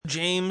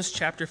James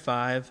chapter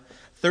 5,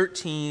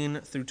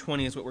 13 through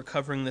 20 is what we're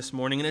covering this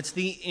morning, and it's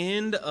the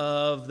end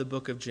of the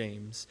book of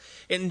James.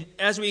 And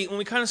when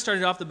we kind of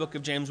started off the book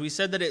of James, we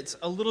said that it's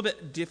a little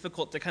bit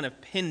difficult to kind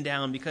of pin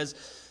down because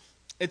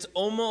it's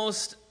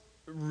almost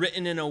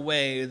written in a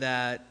way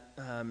that,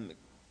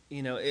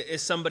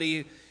 is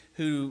somebody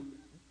who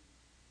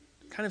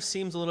kind of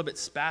seems a little bit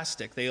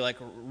spastic. They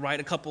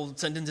write a couple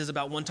sentences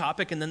about one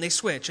topic and then they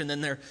switch, and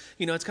then they're,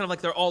 it's kind of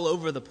like they're all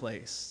over the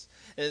place.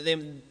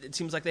 It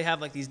seems like they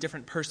have these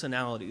different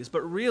personalities. But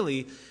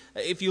really,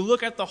 if you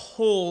look at the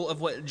whole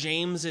of what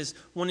James is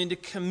wanting to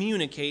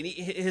communicate,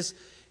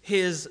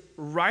 his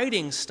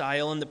writing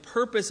style and the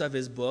purpose of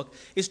his book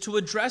is to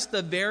address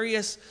the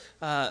various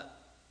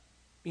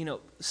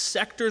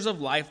sectors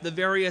of life, the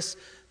various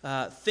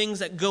things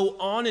that go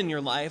on in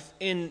your life,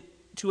 and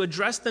to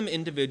address them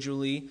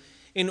individually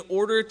in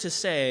order to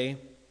say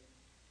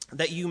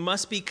that you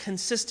must be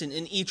consistent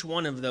in each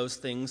one of those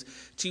things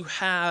to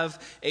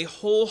have a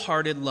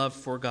wholehearted love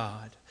for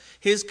God.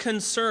 His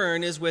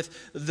concern is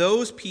with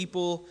those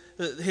people,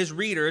 his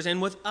readers, and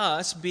with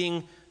us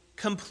being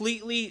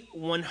completely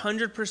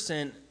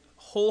 100%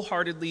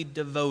 wholeheartedly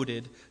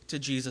devoted to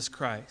Jesus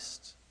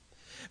Christ.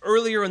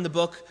 Earlier in the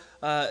book,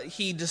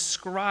 he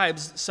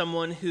describes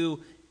someone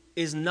who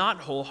is not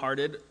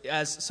wholehearted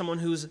as someone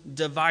who's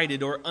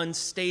divided or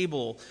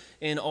unstable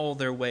in all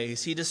their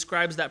ways. He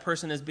describes that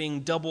person as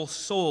being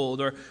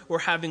double-souled or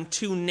having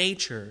two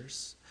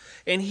natures.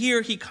 And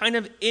here he kind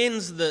of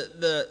ends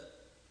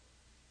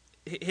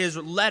his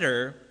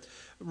letter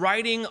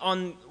writing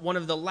on one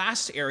of the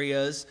last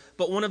areas,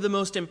 but one of the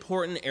most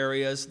important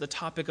areas, the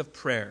topic of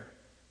prayer.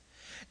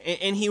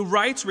 And he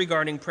writes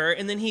regarding prayer,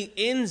 and then he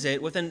ends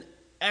it with an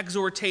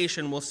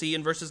exhortation, we'll see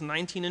in verses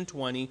 19 and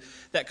 20,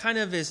 that kind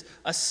of is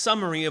a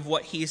summary of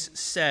what he's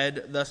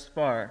said thus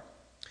far.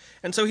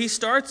 And so he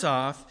starts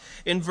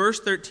off in verse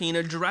 13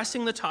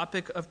 addressing the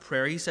topic of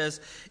prayer. He says,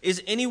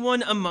 "Is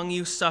anyone among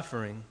you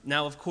suffering?"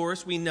 Now, of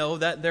course, we know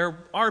that there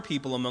are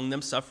people among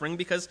them suffering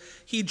because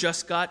he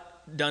just got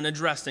done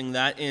addressing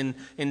that in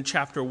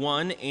chapter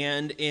 1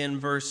 and in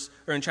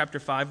chapter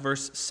 5,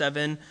 verse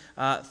 7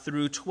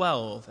 through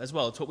 12 as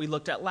well. It's what we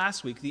looked at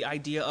last week, the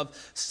idea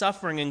of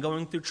suffering and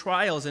going through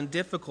trials and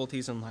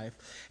difficulties in life.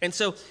 And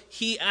so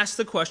he asks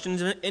the question,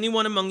 "Is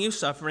anyone among you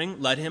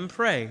suffering? Let him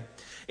pray.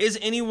 Is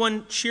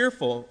anyone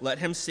cheerful? Let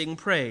him sing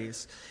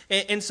praise."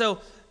 And so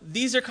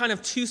these are kind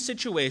of two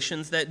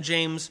situations that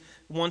James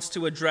wants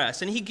to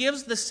address. And he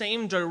gives the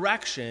same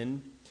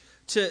direction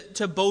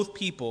to both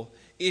people.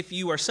 If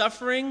you are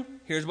suffering,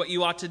 here's what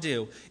you ought to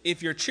do.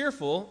 If you're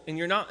cheerful and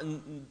you're not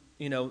in,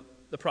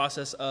 the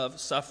process of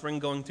suffering,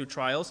 going through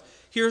trials,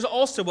 here's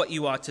also what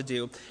you ought to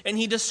do. And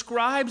he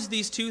describes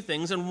these two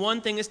things, and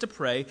one thing is to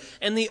pray,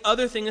 and the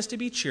other thing is to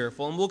be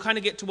cheerful. And we'll kind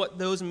of get to what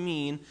those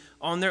mean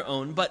on their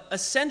own. But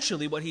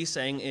essentially what he's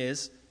saying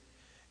is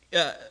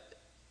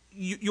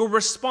your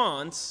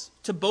response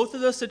to both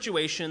of those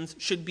situations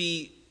should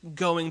be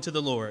going to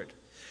the Lord.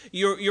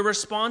 Your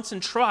response in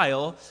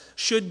trial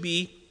should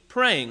be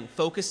praying,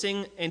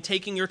 focusing, and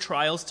taking your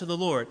trials to the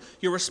Lord.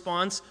 Your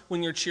response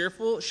when you're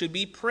cheerful should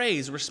be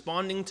praise,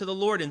 responding to the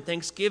Lord in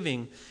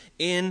thanksgiving,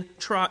 in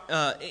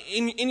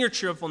your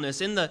cheerfulness,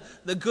 in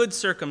the good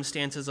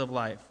circumstances of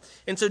life.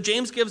 And so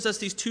James gives us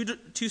these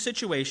two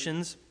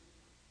situations,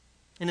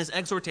 and his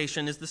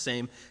exhortation is the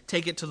same: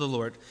 take it to the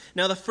Lord.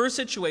 Now, the first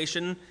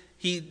situation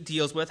he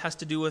deals with has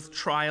to do with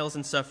trials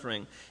and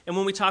suffering. And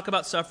when we talk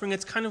about suffering,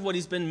 it's kind of what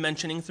he's been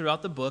mentioning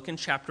throughout the book in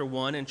chapter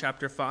 1 and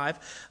chapter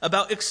 5,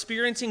 about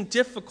experiencing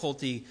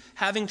difficulty,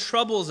 having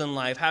troubles in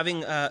life,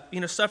 having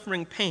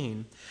suffering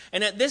pain.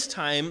 And at this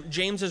time,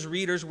 James's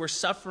readers were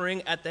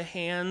suffering at the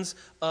hands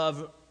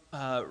of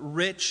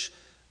rich,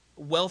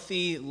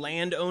 wealthy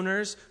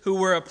landowners who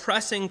were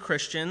oppressing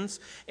Christians,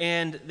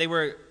 and they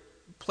were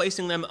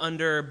placing them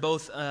under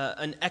both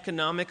an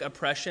economic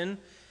oppression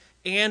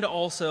and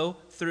also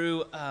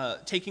through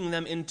taking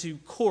them into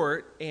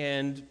court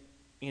and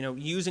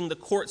using the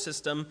court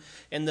system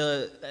and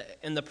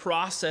the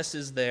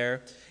processes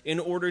there in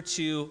order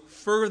to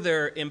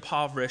further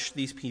impoverish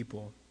these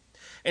people.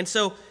 And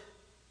so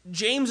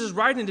James is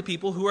writing to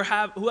people who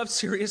have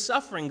serious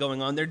suffering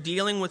going on. They're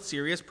dealing with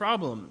serious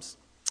problems.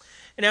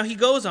 And now he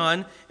goes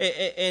on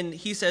and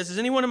he says, "Is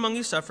anyone among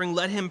you suffering?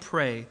 Let him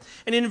pray."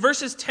 And in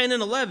verses 10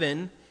 and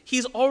 11,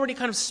 he's already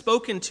kind of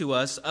spoken to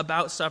us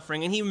about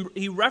suffering, and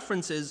he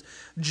references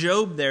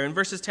Job there. In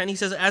verses 10, he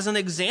says, "As an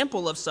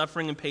example of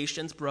suffering and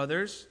patience,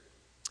 brothers,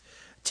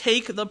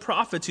 take the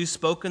prophets who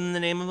spoke in the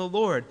name of the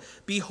Lord.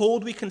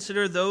 Behold, we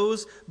consider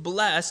those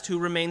blessed who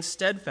remain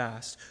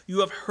steadfast. You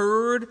have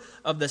heard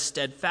of the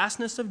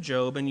steadfastness of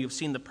Job, and you have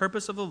seen the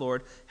purpose of the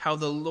Lord, how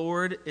the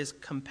Lord is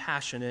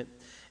compassionate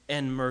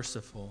and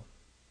merciful."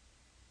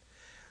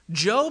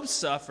 Job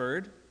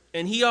suffered,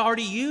 and he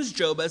already used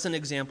Job as an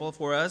example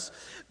for us.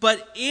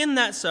 But in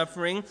that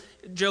suffering,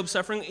 Job's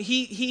suffering,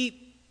 he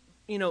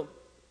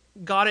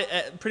got it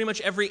at pretty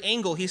much every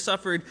angle. He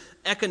suffered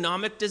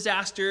economic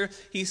disaster.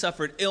 He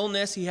suffered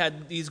illness. He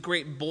had these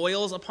great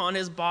boils upon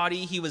his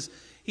body. He was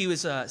He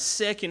was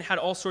sick and had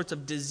all sorts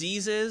of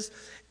diseases,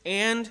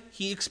 and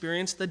he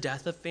experienced the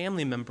death of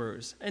family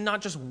members. And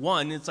not just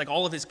one, it's like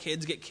all of his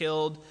kids get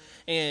killed,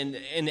 and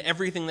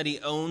everything that he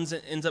owns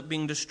ends up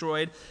being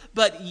destroyed.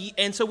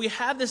 And so we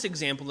have this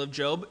example of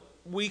Job.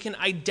 We can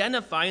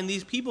identify, and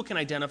these people can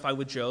identify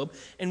with Job,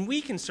 and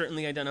we can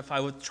certainly identify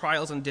with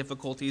trials and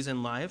difficulties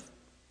in life.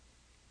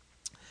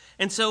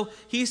 And so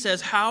he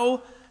says,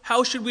 how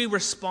should we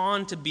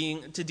respond to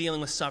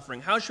dealing with suffering?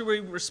 How should we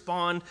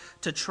respond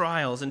to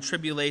trials and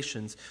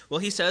tribulations? Well,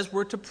 he says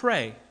we're to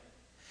pray.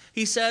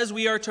 He says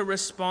we are to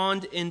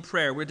respond in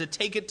prayer. We're to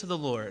take it to the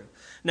Lord.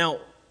 Now,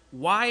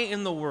 why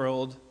in the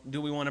world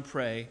do we want to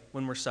pray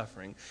when we're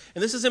suffering?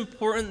 And this is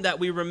important that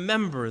we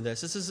remember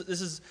this.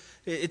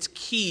 It's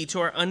key to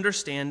our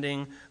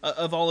understanding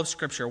of all of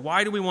Scripture.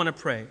 Why do we want to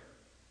pray?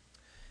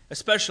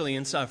 Especially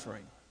in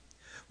suffering.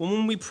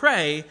 When we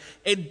pray,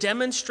 it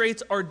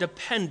demonstrates our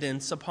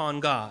dependence upon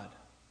God.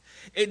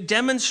 It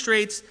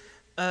demonstrates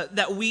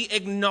that we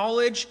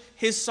acknowledge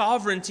his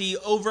sovereignty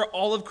over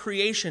all of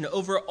creation,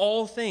 over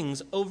all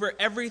things, over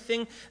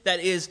everything that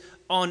is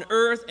on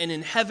earth and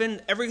in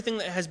heaven, everything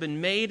that has been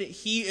made.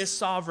 He is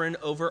sovereign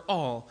over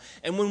all.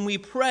 And when we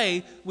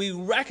pray, we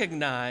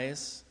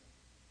recognize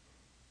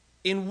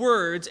in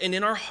words and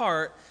in our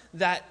heart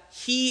that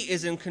he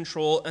is in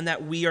control and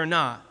that we are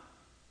not.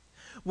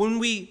 When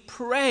we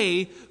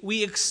pray,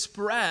 we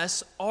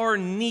express our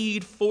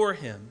need for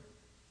him.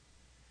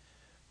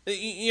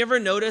 You ever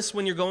notice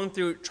when you're going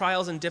through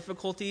trials and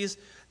difficulties,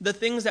 the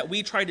things that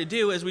we try to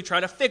do is we try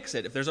to fix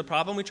it. If there's a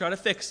problem, we try to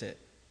fix it.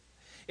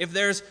 If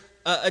there's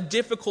a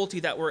difficulty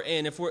that we're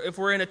in, if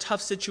we're in a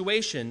tough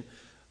situation,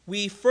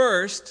 we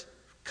first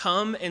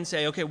come and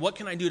say, okay, what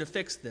can I do to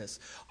fix this?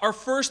 Our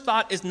first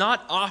thought is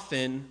not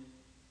often,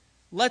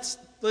 let's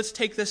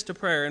take this to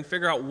prayer and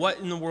figure out what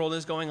in the world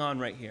is going on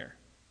right here.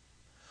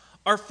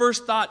 Our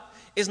first thought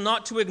is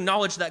not to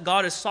acknowledge that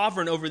God is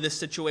sovereign over this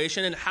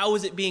situation and how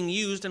is it being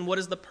used and what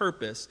is the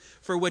purpose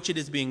for which it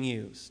is being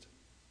used.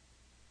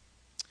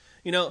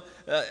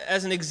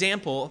 As an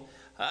example,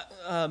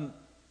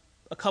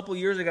 a couple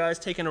years ago I was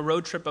taking a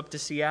road trip up to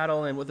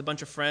Seattle and with a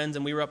bunch of friends,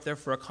 and we were up there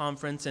for a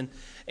conference,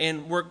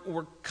 and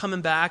we're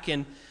coming back,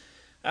 and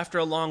after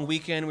a long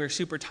weekend we were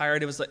super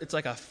tired. It's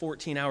like a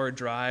 14-hour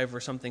drive or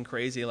something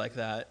crazy like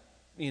that,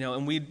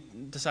 and we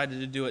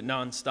decided to do it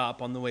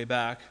nonstop on the way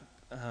back.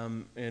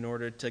 In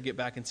order to get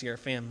back and see our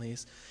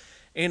families.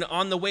 And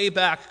on the way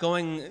back,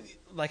 going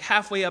like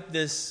halfway up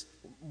this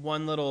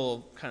one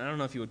little, I don't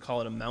know if you would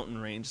call it a mountain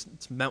range.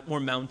 It's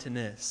more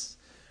mountainous.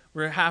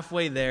 We're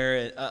halfway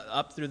there,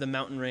 up through the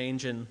mountain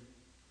range, and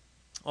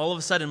all of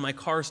a sudden my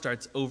car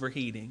starts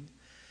overheating.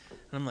 And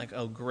I'm like,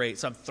 oh, great.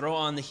 So I throw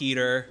on the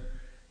heater,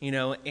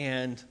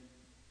 and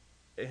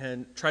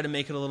try to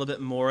make it a little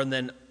bit more, and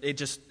then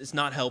it's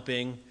not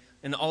helping.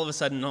 And all of a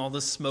sudden, all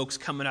this smoke's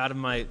coming out of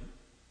my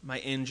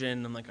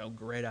engine. I'm like, oh,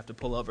 great, I have to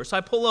pull over. So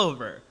I pull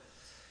over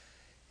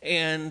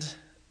and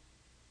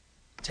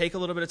take a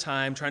little bit of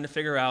time trying to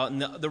figure out.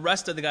 And the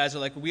rest of the guys are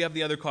like, we have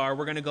the other car,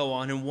 we're going to go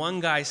on. And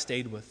one guy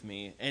stayed with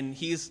me. And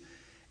he's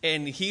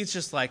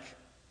just like,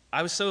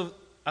 I was a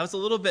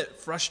little bit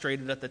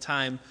frustrated at the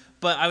time,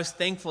 but I was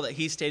thankful that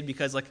he stayed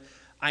because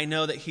I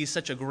know that he's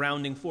such a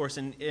grounding force.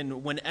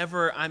 And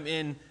whenever I'm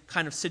in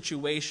kind of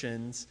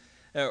situations,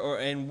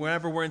 and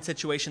whenever we're in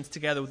situations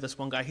together with this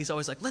one guy, he's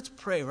always like, let's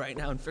pray right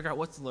now and figure out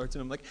what's the Lord's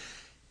doing. I'm like,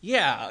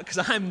 yeah,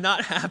 because I'm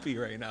not happy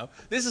right now.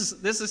 This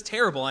is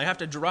terrible. I have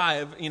to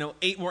drive,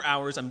 8 more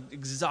hours. I'm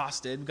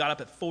exhausted. Got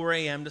up at 4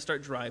 a.m. to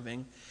start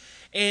driving.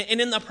 And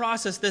in the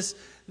process,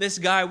 this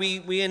guy,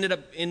 we ended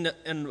up in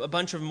a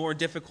bunch of more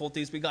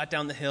difficulties. We got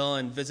down the hill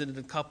and visited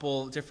a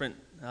couple different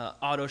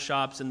auto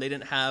shops, and they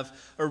didn't have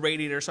a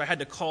radiator, so I had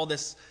to call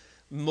this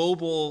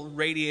mobile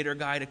radiator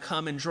guy to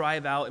come and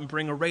drive out and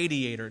bring a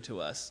radiator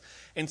to us.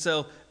 And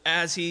so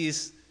as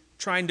he's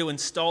trying to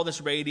install this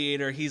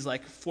radiator, he's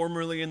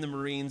formerly in the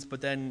Marines,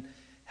 but then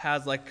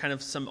has kind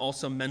of some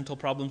also mental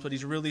problems, but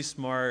he's really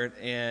smart,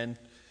 and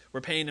we're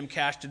paying him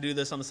cash to do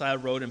this on the side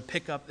of the road and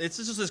pick up. It's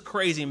just this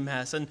crazy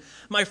mess. And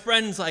my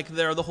friend's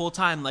there the whole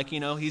time,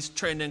 he's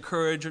trying to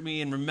encourage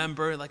me and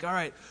remember, all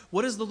right,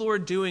 what is the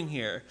Lord doing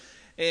here?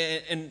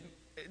 And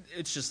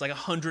it's just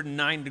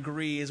 109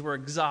 degrees. We're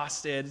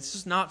exhausted. It's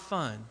just not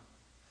fun.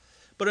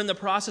 But in the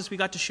process, we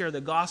got to share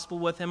the gospel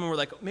with him, and we're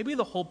like, maybe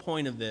the whole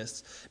point of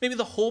this, maybe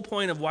the whole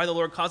point of why the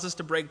Lord caused us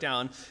to break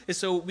down is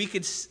so we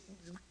could,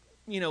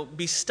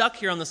 be stuck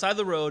here on the side of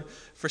the road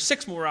for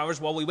 6 more hours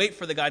while we wait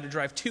for the guy to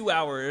drive 2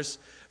 hours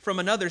from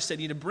another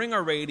city to bring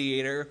our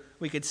radiator.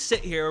 We could sit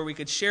here, we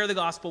could share the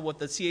gospel with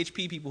the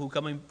CHP people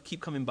who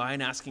keep coming by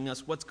and asking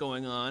us what's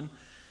going on.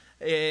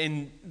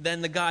 And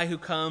then the guy who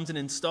comes and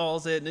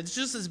installs it, and it's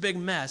just this big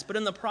mess. But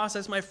in the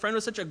process, my friend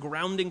was such a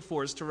grounding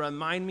force to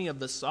remind me of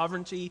the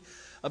sovereignty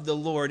of the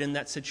Lord in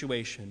that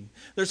situation.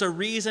 There's a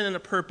reason and a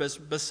purpose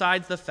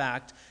besides the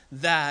fact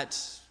that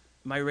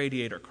my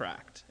radiator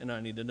cracked and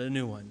I needed a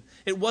new one.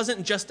 It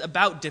wasn't just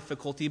about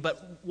difficulty,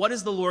 but what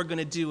is the Lord going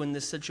to do in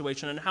this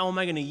situation, and how am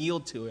I going to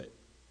yield to it?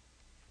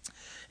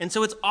 And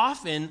so it's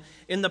often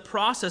in the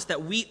process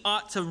that we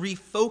ought to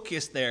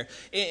refocus there.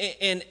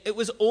 And it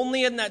was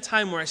only in that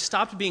time where I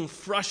stopped being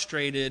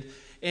frustrated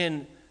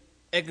and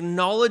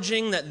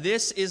acknowledging that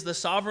this is the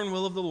sovereign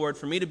will of the Lord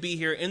for me to be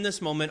here in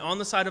this moment on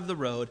the side of the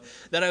road,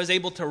 that I was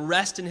able to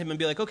rest in him and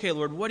be like, okay,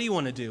 Lord, what do you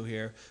want to do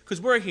here? Because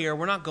we're here,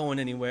 we're not going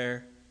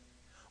anywhere.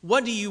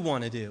 What do you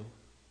want to do?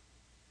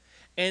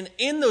 And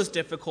in those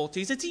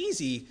difficulties, it's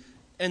easy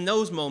in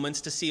those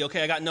moments to see,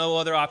 okay, I got no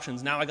other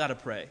options. Now I got to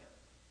pray.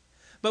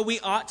 But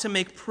we ought to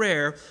make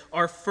prayer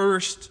our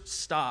first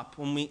stop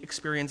when we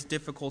experience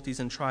difficulties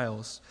and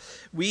trials.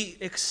 We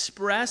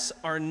express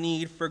our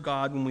need for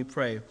God when we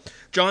pray.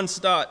 John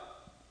Stott,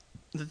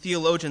 the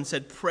theologian,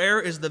 said,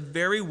 prayer is the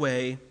very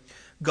way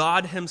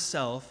God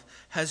himself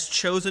has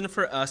chosen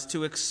for us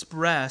to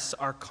express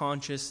our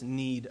conscious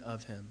need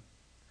of him.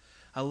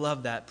 I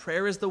love that.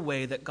 Prayer is the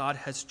way that God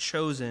has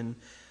chosen.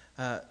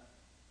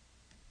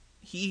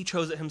 He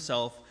chose it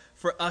himself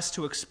for us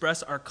to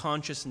express our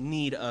conscious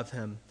need of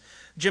him.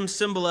 Jim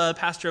Cymbala,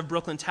 pastor of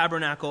Brooklyn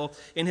Tabernacle,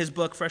 in his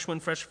book, Fresh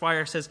Wind, Fresh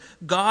Fire, says,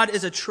 God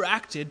is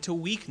attracted to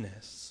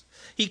weakness.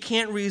 He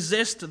can't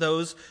resist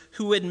those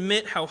who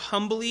admit how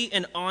humbly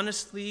and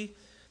honestly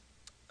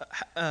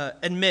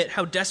admit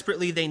how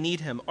desperately they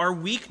need him. Our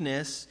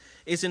weakness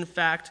is, in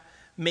fact,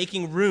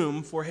 making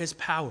room for his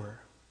power.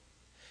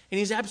 And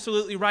he's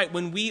absolutely right.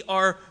 When we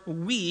are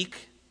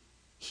weak,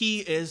 he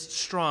is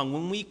strong.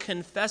 When we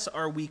confess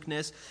our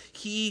weakness,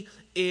 he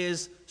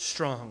is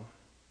strong.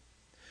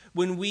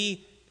 When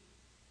we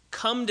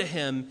come to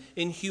him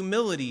in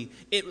humility,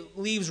 it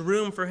leaves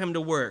room for him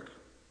to work.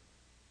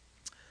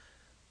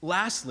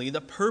 Lastly, the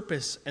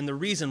purpose and the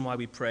reason why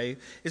we pray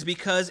is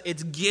because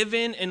it's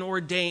given and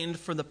ordained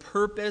for the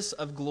purpose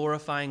of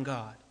glorifying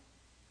God.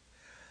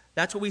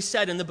 That's what we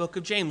said in the book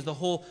of James. The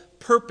whole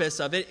purpose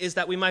of it is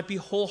that we might be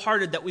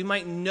wholehearted, that we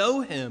might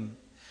know him,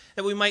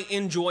 that we might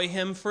enjoy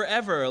him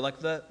forever, like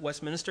the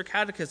Westminster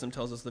Catechism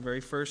tells us, the very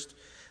first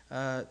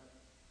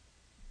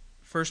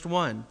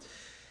one.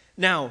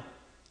 Now,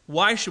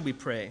 why should we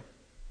pray?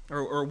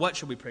 Or what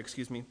should we pray,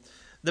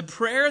 The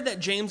prayer that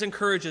James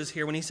encourages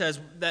here when he says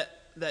that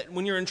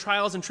when you're in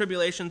trials and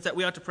tribulations that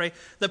we ought to pray,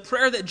 the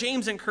prayer that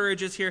James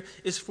encourages here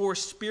is for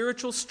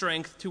spiritual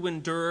strength to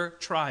endure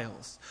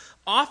trials.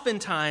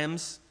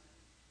 Oftentimes,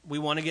 we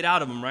want to get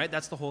out of them, right?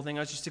 That's the whole thing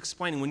I was just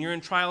explaining. When you're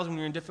in trials, when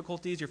you're in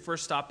difficulties, your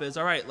first stop is,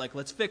 all right,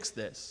 let's fix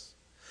this.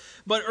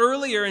 But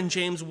earlier in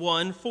James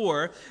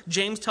 1:4,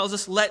 James tells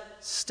us, let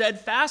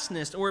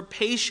steadfastness or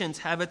patience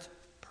have its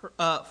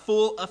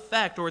full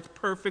effect or its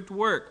perfect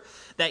work,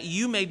 that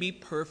you may be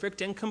perfect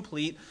and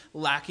complete,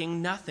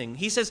 lacking nothing.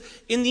 He says,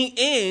 in the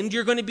end,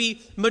 you're going to be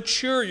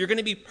mature, you're going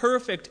to be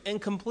perfect and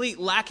complete,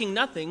 lacking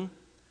nothing,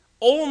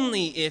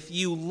 only if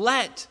you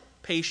let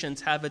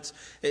patience have its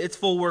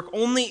full work,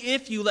 only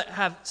if you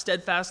have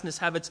steadfastness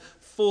have its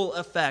full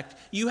effect.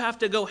 You have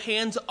to go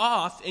hands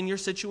off in your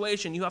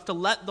situation. You have to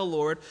let the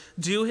Lord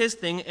do his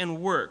thing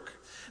and work.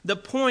 The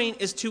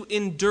point is to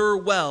endure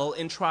well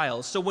in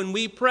trials. So when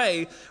we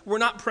pray, we're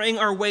not praying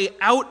our way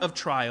out of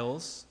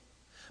trials,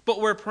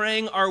 but we're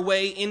praying our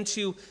way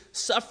into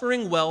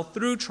suffering well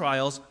through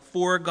trials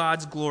for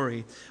God's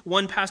glory.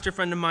 One pastor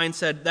friend of mine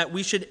said that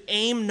we should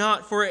aim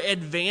not for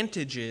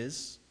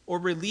advantages or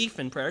relief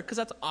in prayer, because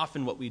that's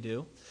often what we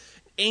do.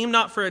 Aim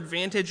not for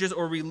advantages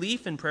or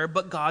relief in prayer,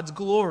 but God's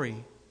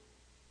glory.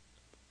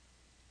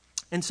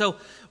 And so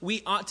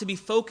we ought to be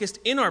focused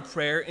in our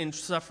prayer, in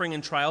suffering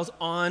and trials,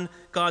 on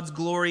God's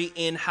glory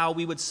in how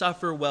we would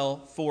suffer well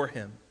for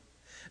him.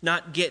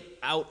 Not get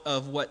out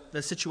of what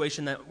the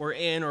situation that we're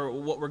in or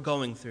what we're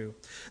going through.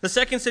 The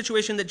second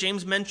situation that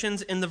James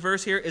mentions in the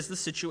verse here is the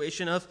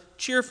situation of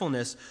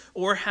cheerfulness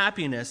or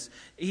happiness.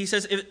 He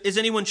says, is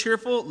anyone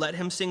cheerful? Let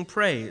him sing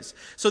praise.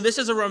 So this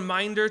is a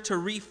reminder to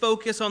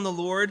refocus on the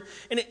Lord.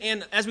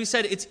 And as we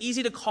said, it's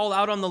easy to call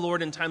out on the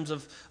Lord in times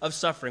of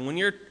suffering. When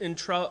you're in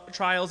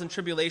trials and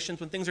tribulations,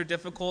 when things are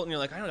difficult and you're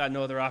like, I don't got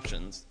no other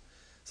options.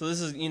 So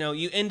this is,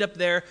 you end up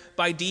there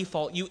by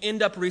default. You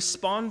end up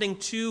responding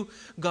to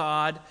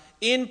God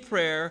in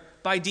prayer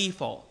by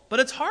default. But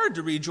it's hard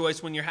to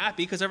rejoice when you're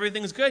happy because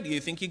everything's good. You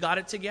think you got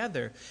it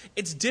together.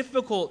 It's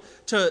difficult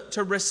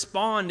to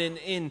respond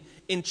in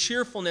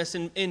cheerfulness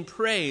and in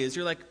praise.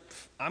 You're like,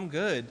 I'm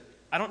good.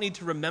 I don't need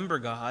to remember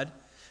God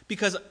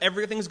because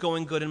everything's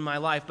going good in my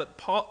life.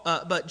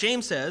 But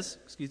James says,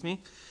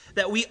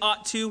 that we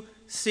ought to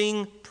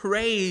sing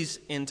praise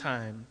in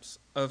times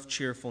of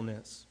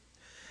cheerfulness.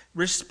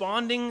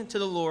 Responding to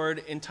the Lord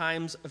in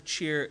times of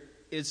cheer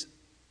is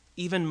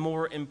even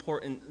more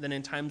important than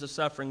in times of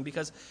suffering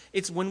because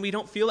it's when we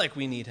don't feel like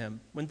we need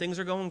him, when things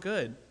are going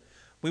good.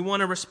 We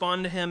want to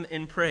respond to him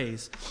in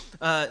praise.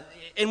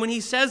 And when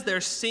he says there,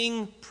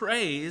 sing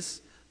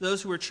praise,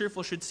 those who are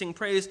cheerful should sing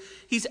praise,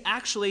 he's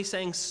actually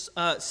saying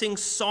sing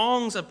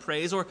songs of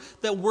praise, or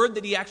the word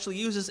that he actually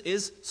uses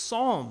is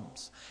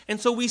psalms. And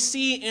so we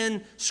see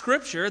in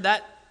Scripture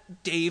that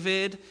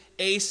David,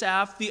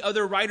 Asaph, the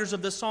other writers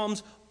of the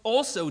Psalms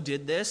also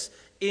did this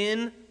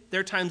in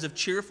their times of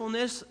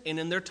cheerfulness and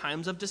in their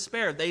times of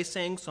despair. They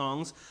sang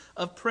songs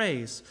of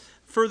praise.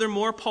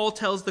 Furthermore, Paul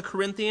tells the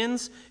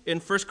Corinthians in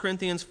 1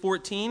 Corinthians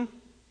 14,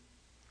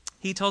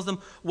 he tells them,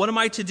 what am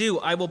I to do?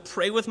 I will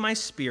pray with my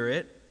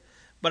spirit,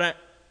 but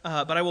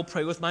I will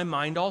pray with my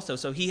mind also.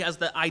 So he has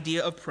the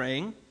idea of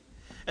praying.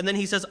 And then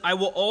he says, I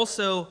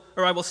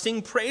will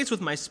sing praise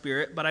with my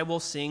spirit, but I will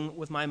sing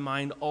with my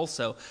mind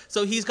also.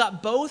 So he's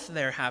got both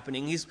there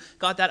happening. He's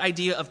got that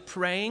idea of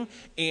praying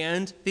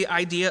and the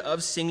idea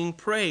of singing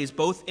praise,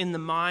 both in the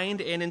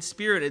mind and in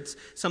spirit. It's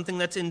something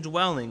that's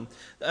indwelling.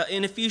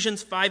 In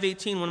Ephesians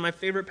 5:18, one of my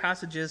favorite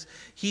passages,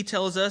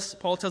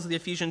 Paul tells the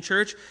Ephesian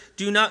church,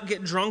 do not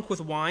get drunk with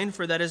wine,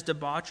 for that is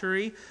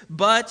debauchery,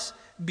 but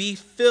be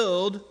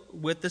filled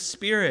with the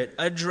Spirit,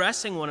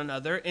 addressing one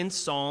another in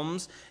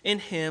psalms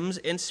and hymns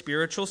and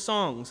spiritual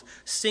songs,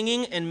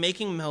 singing and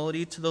making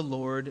melody to the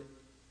Lord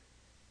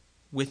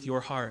with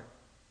your heart.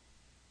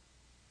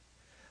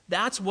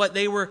 That's what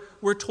they were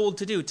told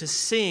to do, to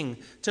sing,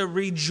 to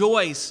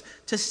rejoice,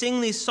 to sing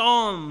these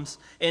psalms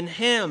and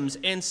hymns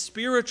and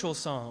spiritual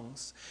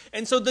songs.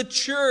 And so the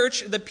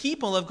church, the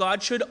people of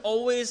God, should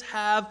always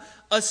have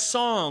a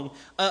song,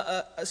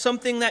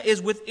 something that is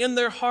within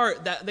their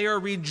heart that they are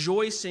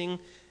rejoicing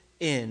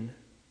in.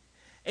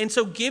 And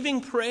so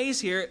giving praise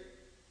here,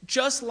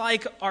 just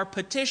like our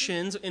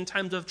petitions in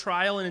times of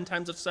trial and in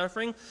times of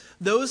suffering,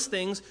 those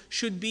things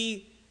should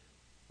be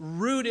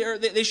rooted, or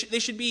they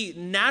should be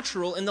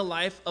natural in the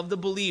life of the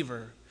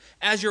believer.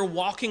 As you're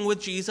walking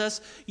with Jesus,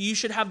 you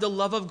should have the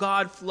love of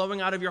God flowing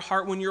out of your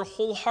heart. When you're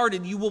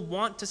wholehearted, you will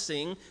want to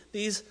sing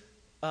these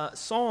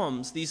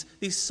psalms, these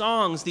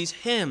songs, these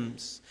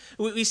hymns.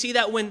 We see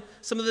that when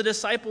some of the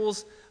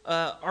disciples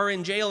are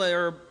in jail,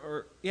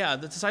 the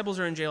disciples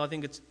are in jail. I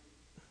think it's,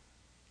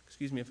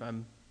 excuse me if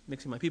I'm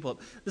mixing my people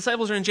up.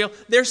 Disciples are in jail.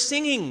 They're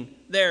singing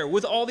there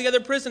with all the other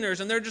prisoners,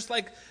 and they're just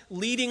like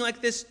leading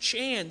like this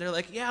chant. They're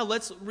like, yeah,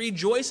 let's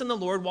rejoice in the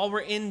Lord while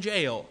we're in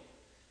jail.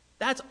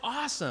 That's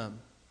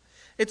awesome.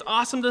 It's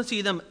awesome to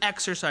see them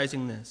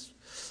exercising this.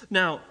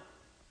 Now,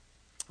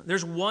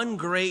 there's one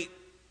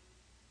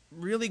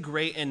really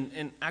great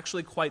and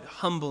actually quite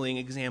humbling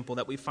example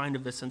that we find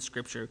of this in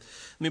Scripture.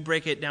 Let me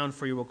break it down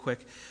for you real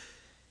quick.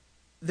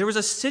 There was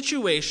a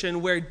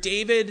situation where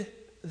David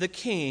the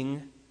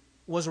king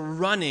was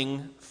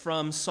running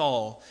from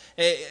Saul.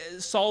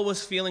 Saul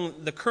was feeling,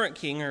 the current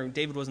king, or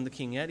David wasn't the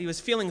king yet, he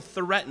was feeling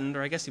threatened,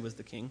 or I guess he was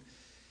the king.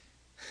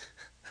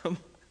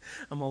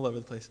 I'm all over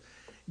the place.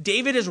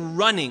 David is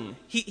running.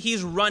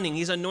 He's running.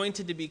 He's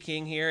anointed to be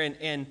king here,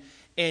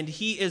 and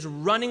he is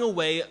running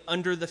away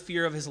under the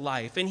fear of his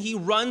life. And he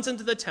runs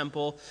into the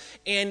temple,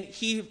 and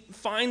he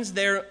finds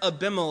there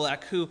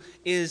Abimelech, who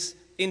is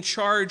in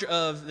charge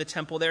of the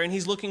temple there, and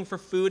he's looking for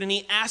food, and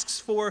he asks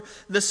for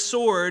the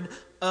sword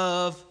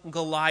of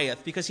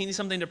Goliath because he needs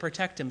something to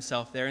protect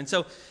himself there. And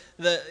so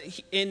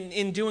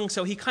in doing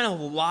so, he kind of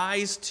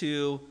lies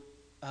to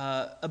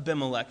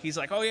Abimelech. He's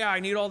like, oh yeah, I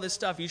need all this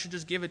stuff. You should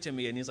just give it to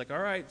me. And he's like, all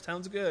right,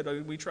 sounds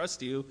good. We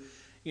trust you.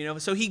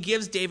 So he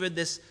gives David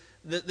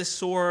the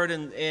sword,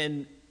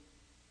 and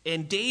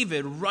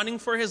David, running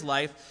for his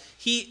life,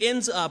 he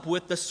ends up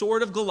with the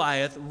sword of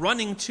Goliath,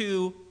 running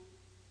to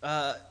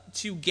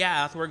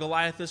Gath, where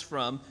Goliath is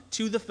from,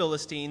 to the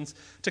Philistines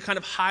to kind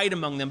of hide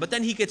among them. But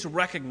then he gets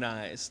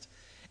recognized.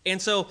 And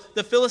so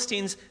the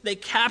Philistines, they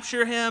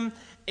capture him,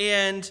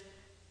 and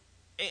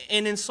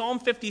in Psalm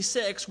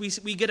 56,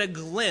 we get a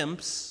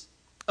glimpse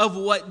of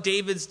what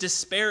David's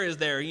despair is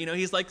there.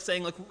 He's like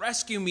saying, like,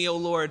 rescue me, O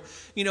Lord.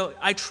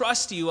 I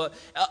trust you.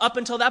 Up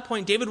until that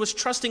point, David was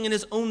trusting in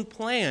his own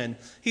plan.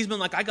 He's been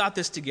like, I got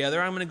this together.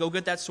 I'm going to go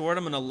get that sword.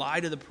 I'm going to lie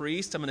to the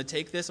priest. I'm going to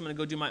take this. I'm going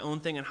to go do my own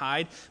thing and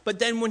hide. But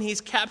then when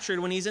he's captured,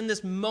 when he's in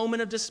this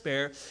moment of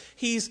despair,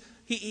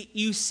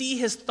 you see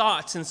his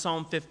thoughts in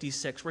Psalm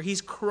 56, where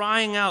he's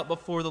crying out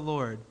before the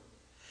Lord.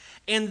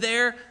 And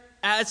there,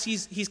 as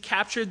he's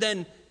captured,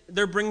 then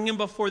they're bringing him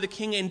before the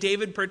king, and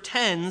David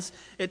pretends,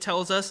 it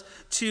tells us,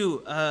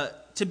 to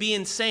be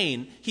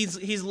insane.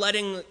 He's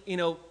letting,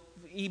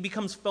 he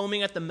becomes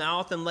foaming at the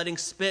mouth and letting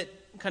spit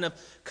kind of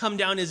come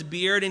down his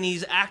beard, and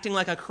he's acting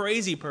like a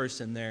crazy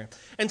person there.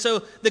 And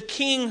so the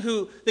king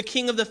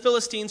of the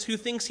Philistines, who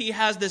thinks he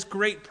has this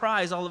great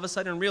prize, all of a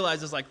sudden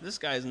realizes, like, this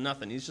guy is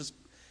nothing.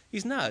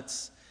 He's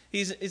nuts.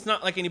 It's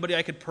not like anybody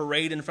I could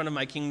parade in front of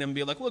my kingdom and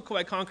be like, look who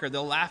I conquered.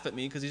 They'll laugh at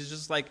me because he's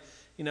just like,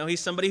 he's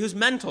somebody who's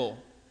mental.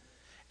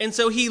 And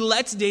so he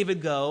lets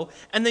David go,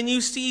 and then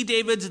you see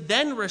David's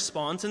then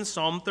response in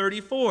Psalm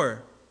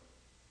 34,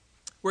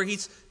 where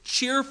he's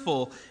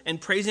cheerful and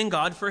praising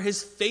God for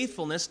his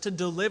faithfulness to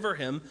deliver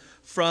him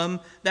from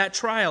that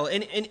trial.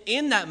 And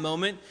in that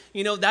moment,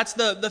 that's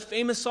the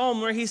famous psalm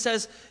where he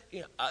says,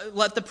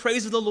 let the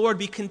praise of the Lord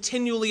be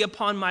continually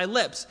upon my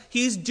lips.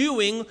 He's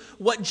doing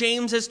what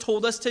James has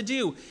told us to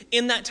do.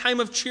 In that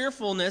time of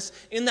cheerfulness,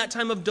 in that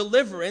time of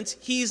deliverance,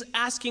 he's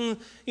asking,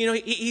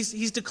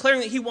 he's declaring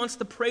that he wants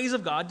the praise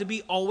of God to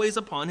be always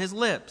upon his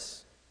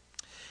lips.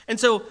 And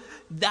so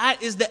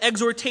that is the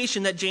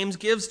exhortation that James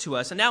gives to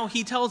us. And now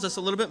he tells us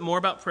a little bit more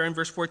about prayer in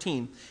verse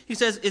 14. He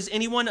says, is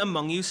anyone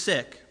among you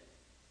sick?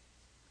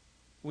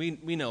 We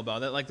know about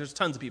that. Like, there's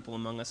tons of people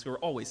among us who are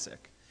always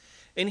sick.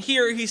 And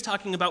here he's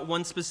talking about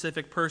one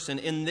specific person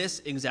in this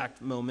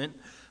exact moment,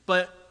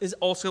 but is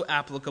also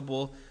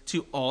applicable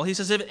to all. He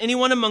says, if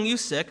anyone among you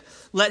sick,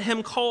 let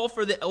him call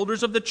for the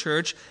elders of the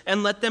church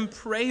and let them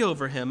pray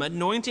over him,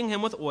 anointing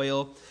him with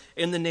oil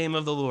in the name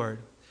of the Lord.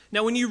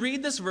 Now, when you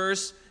read this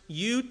verse,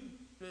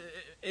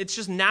 it's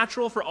just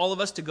natural for all of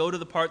us to go to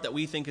the part that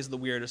we think is the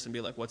weirdest and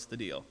be like, what's the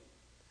deal?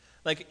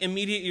 Like,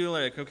 immediately you're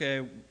like,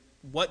 okay,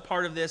 what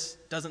part of this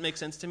doesn't make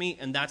sense to me?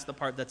 And that's the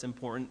part that's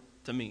important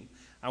to me.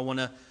 I want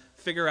to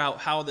figure out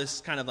how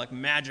this kind of like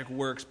magic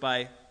works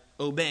by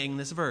obeying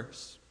this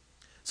verse.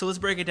 So let's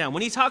break it down.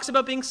 When he talks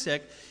about being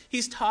sick,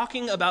 he's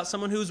talking about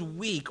someone who's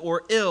weak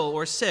or ill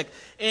or sick.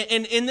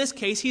 And in this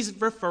case, he's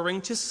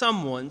referring to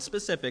someone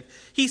specific.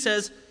 He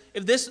says,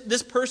 if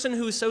this person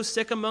who is so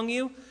sick among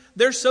you,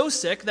 they're so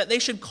sick that they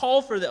should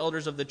call for the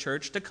elders of the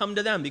church to come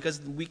to them because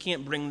we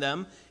can't bring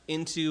them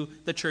into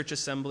the church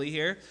assembly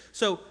here.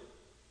 So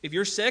if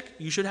you're sick,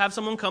 you should have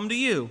someone come to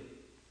you.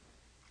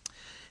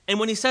 And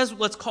when he says,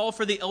 let's call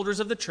for the elders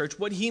of the church,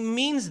 what he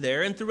means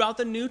there, and throughout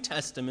the New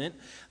Testament,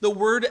 the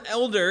word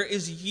elder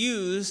is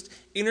used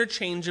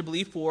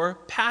interchangeably for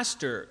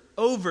pastor,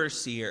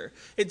 overseer.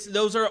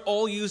 Those are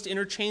all used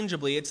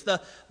interchangeably. It's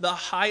the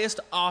highest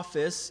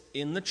office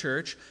in the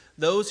church,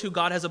 those who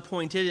God has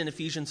appointed in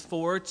Ephesians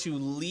 4 to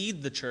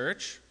lead the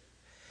church.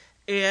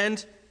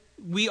 And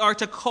we are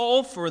to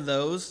call for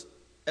those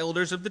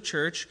elders of the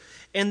church,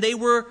 and they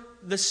were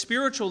the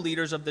spiritual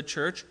leaders of the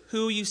church,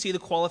 who you see the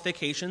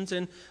qualifications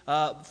in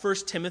 1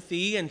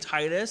 Timothy and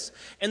Titus.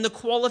 And the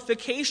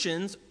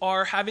qualifications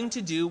are having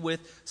to do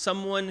with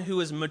someone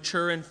who is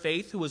mature in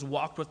faith, who has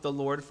walked with the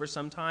Lord for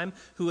some time,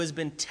 who has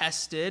been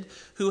tested,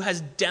 who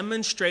has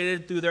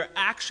demonstrated through their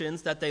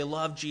actions that they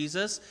love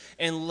Jesus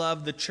and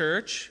love the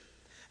church.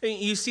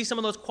 You see some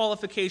of those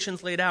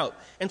qualifications laid out.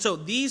 And so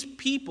these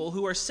people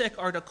who are sick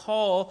are to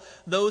call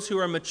those who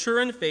are mature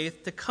in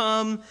faith to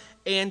come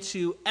and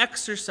to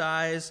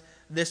exercise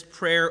this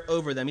prayer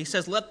over them. He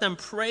says, let them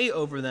pray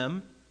over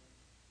them,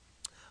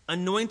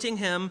 anointing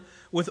him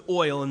with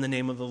oil in the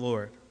name of the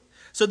Lord.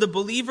 So the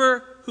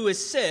believer who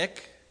is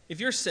sick, if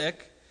you're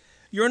sick,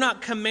 you're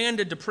not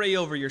commanded to pray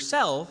over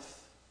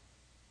yourself,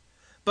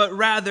 but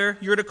rather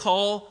you're to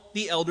call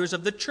the elders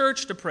of the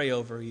church to pray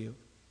over you.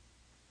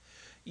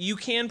 You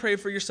can pray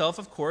for yourself,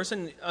 of course,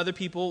 and other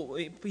people,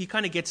 he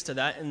kind of gets to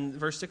that in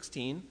verse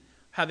 16,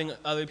 having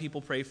other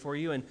people pray for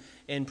you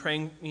and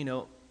praying,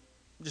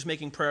 just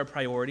making prayer a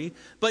priority.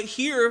 But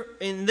here,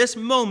 in this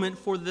moment,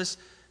 for this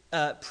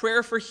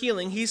prayer for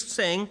healing, he's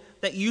saying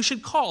that you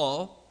should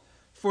call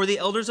for the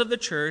elders of the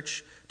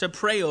church to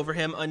pray over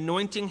him,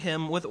 anointing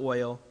him with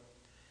oil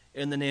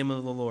in the name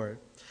of the Lord.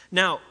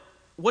 Now,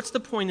 what's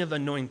the point of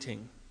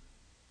anointing?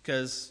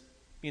 Because,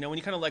 when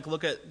you kind of like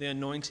look at the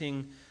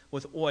anointing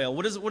with oil,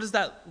 what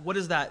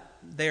is that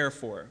there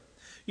for?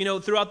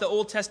 Throughout the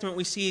Old Testament,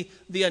 we see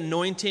the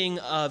anointing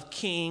of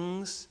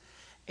kings,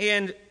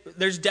 and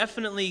there's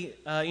definitely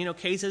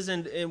cases,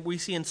 and we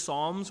see in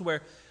Psalms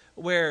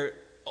where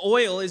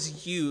oil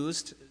is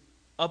used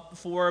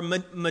for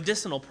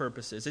medicinal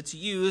purposes. It's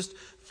used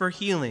for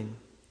healing,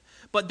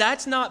 but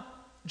that's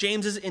not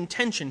James's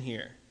intention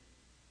here.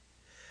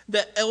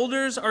 The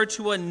elders are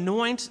to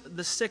anoint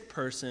the sick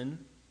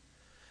person.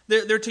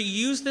 They're to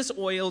use this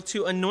oil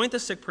to anoint the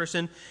sick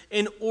person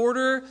in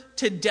order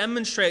to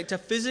demonstrate, to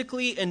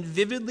physically and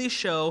vividly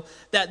show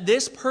that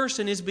this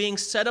person is being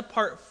set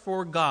apart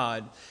for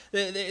God.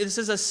 This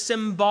is a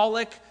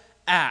symbolic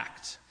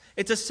act.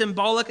 It's a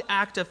symbolic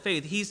act of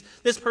faith.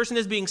 This person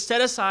is being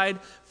set aside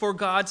for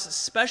God's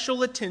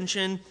special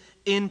attention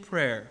in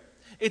prayer.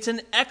 It's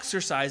an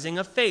exercising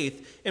of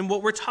faith. And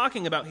what we're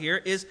talking about here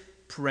is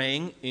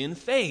praying in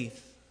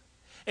faith.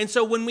 And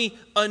so when we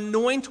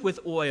anoint with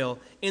oil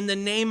in the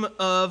name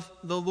of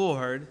the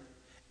Lord,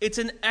 it's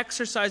an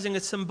exercising,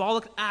 a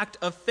symbolic act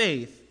of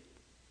faith.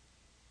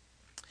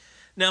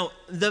 Now,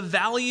 the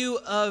value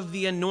of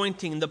the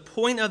anointing, the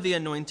point of the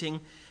anointing,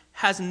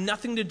 has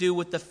nothing to do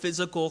with the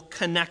physical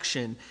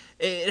connection.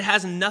 It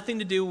has nothing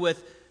to do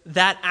with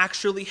that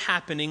actually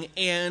happening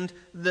and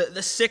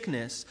the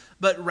sickness,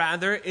 but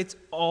rather it's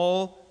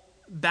all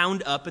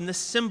bound up in the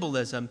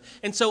symbolism.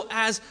 And so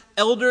as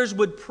elders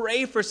would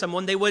pray for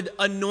someone, they would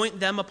anoint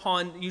them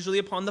usually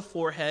upon the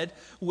forehead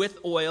with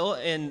oil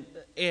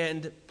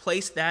and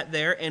place that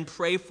there and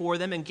pray for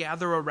them and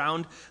gather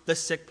around the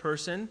sick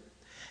person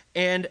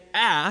and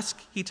ask,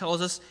 he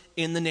tells us,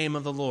 in the name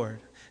of the Lord.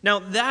 Now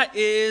that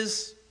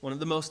is one of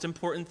the most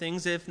important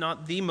things, if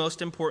not the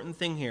most important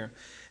thing here.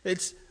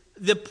 It's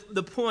the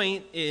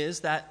point is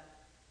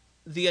that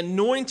the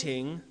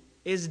anointing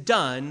is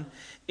done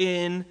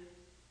in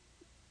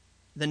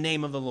the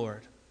name of the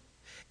Lord.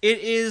 It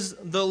is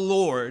the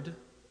Lord,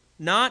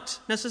 not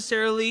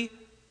necessarily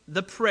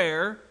the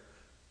prayer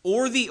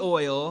or the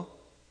oil,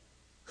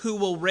 who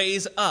will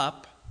raise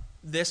up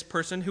this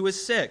person who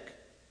is sick.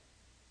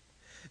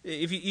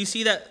 If you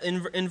see that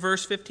in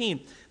verse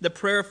 15, the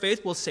prayer of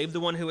faith will save the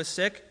one who is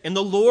sick, and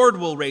the Lord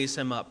will raise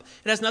him up.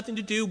 It has nothing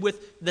to do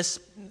with the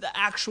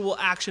actual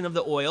action of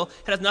the oil.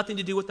 It has nothing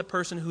to do with the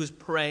person who's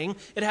praying.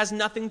 It has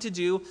nothing to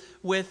do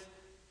with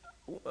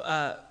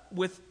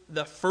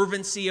the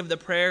fervency of the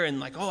prayer and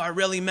like, oh, I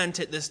really meant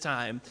it this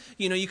time.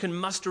 You can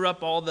muster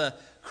up all the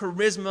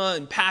charisma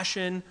and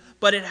passion,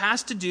 but it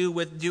has to do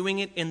with doing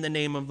it in the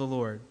name of the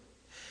Lord.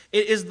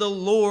 It is the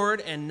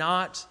Lord and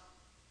not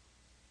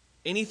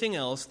anything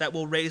else that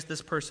will raise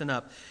this person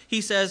up. He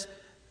says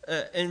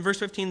in verse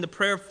 15, the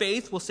prayer of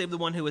faith will save the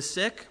one who is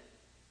sick,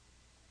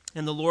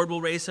 and the Lord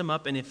will raise him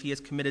up, and if he has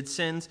committed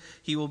sins,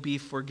 he will be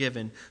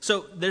forgiven.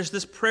 So there's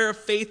this prayer of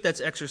faith that's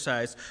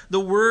exercised. The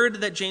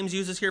word that James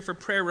uses here for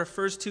prayer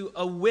refers to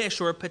a wish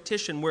or a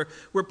petition where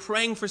we're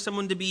praying for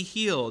someone to be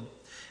healed.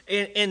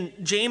 And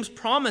James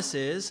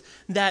promises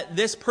that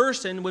this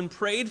person, when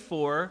prayed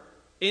for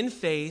in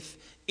faith,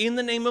 in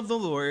the name of the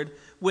Lord,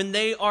 when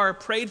they are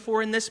prayed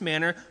for in this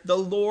manner, the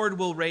Lord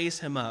will raise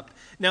him up.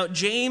 Now,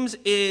 James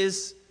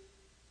is,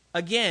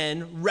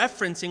 again,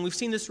 referencing, we've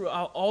seen this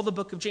throughout all the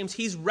book of James,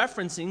 he's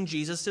referencing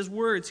Jesus'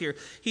 words here.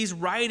 He's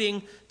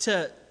writing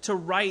to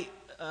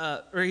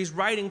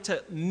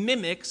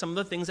mimic some of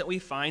the things that we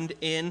find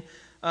in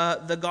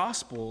the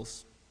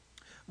Gospels.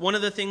 One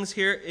of the things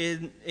here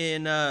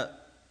in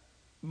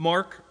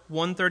Mark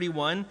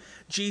 1:31,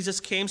 Jesus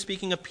came,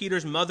 speaking of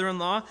Peter's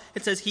mother-in-law,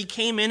 it says, he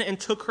came in and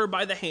took her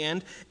by the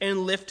hand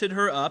and lifted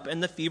her up,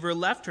 and the fever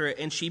left her,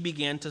 and she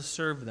began to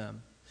serve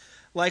them.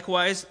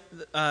 Likewise,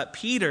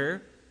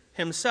 Peter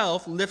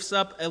himself lifts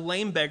up a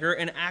lame beggar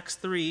in Acts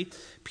 3.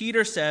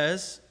 Peter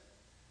says,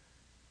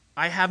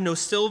 I have no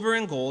silver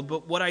and gold,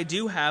 but what I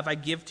do have I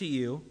give to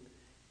you.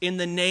 In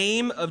the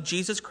name of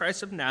Jesus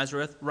Christ of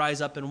Nazareth,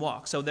 rise up and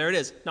walk. So there it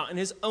is, not in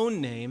his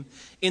own name.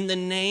 In the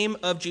name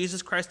of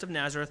Jesus Christ of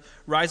Nazareth,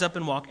 rise up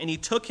and walk. And he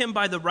took him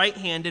by the right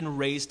hand and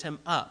raised him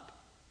up.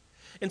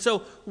 And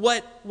so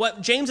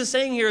what James is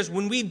saying here is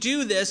when we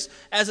do this,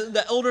 as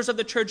the elders of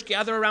the church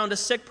gather around a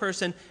sick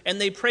person and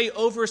they pray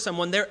over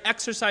someone, they're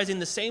exercising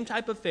the same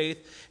type of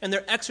faith and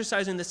they're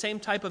exercising the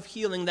same type of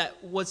healing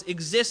that was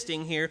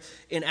existing here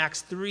in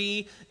Acts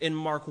 3, in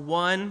Mark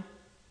 1.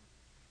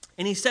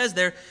 And he says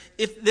there,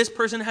 if this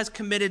person has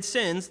committed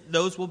sins,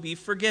 those will be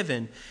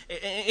forgiven.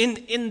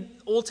 In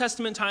Old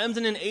Testament times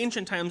and in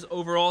ancient times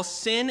overall,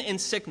 sin and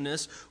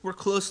sickness were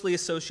closely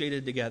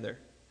associated together.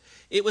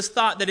 It was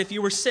thought that if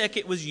you were sick,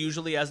 it was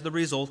usually as the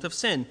result of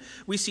sin.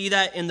 We see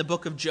that in the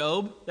book of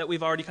Job that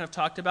we've already kind of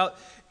talked about.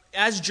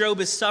 As Job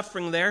is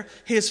suffering there,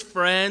 his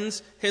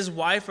friends, his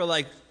wife are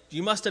like,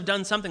 you must have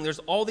done something. There's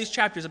all these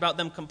chapters about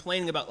them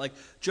complaining about like,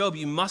 Job,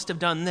 you must have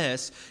done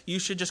this. You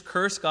should just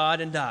curse God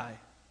and die.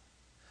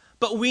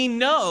 But we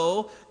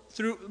know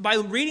by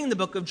reading the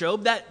book of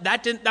Job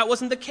that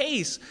wasn't the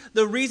case.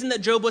 The reason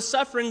that Job was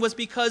suffering was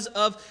because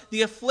of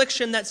the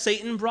affliction that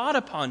Satan brought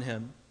upon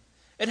him.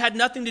 It had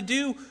nothing to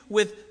do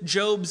with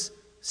Job's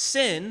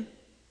sin.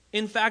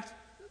 In fact,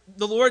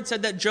 the Lord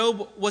said that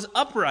Job was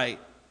upright.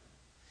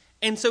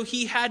 And so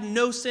he had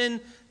no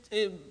sin,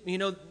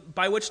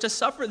 by which to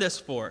suffer this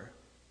for.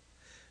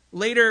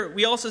 Later,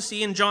 we also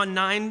see in John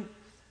 9,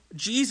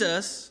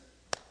 Jesus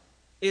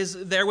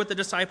is there with the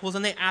disciples,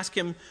 and they ask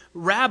him,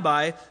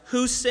 Rabbi,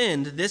 who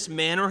sinned, this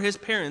man or his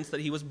parents, that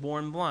he was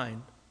born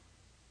blind?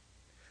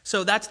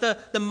 So that's the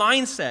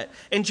mindset.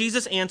 And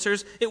Jesus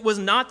answers, it was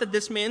not that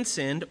this man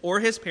sinned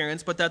or his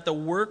parents, but that the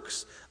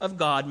works of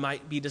God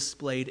might be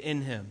displayed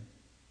in him.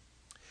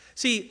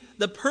 See,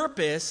 the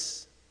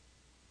purpose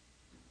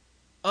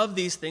of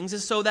these things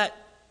is so that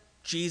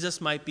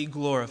Jesus might be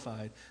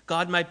glorified.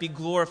 God might be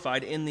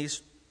glorified in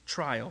these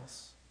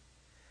trials.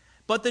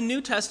 But the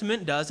New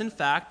Testament does, in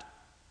fact,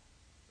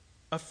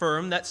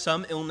 affirm that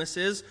some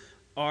illnesses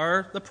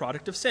are the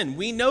product of sin.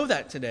 We know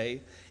that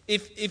today.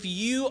 If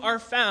you are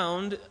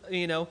found,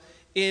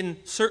 in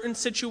certain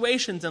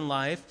situations in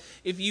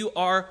life, if you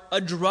are a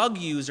drug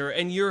user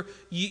and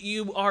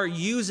you are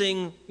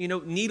using,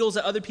 needles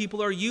that other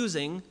people are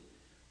using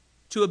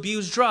to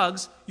abuse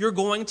drugs, you're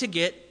going to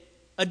get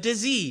a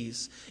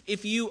disease.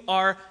 If you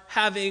are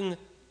having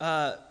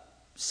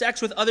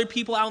sex with other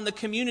people out in the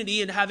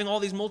community and having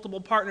all these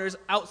multiple partners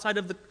outside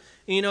of the,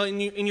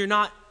 and you're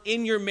not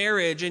in your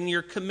marriage and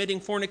you're committing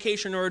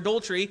fornication or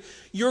adultery,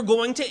 you're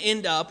going to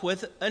end up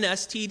with an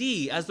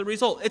STD as the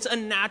result. It's a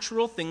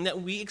natural thing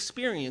that we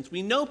experience.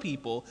 We know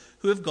people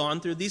who have gone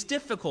through these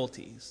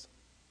difficulties.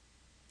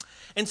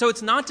 And so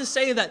it's not to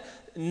say that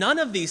none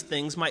of these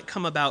things might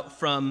come about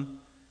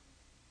from,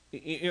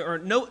 or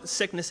no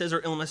sicknesses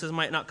or illnesses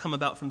might not come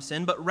about from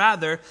sin, but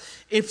rather,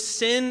 if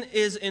sin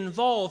is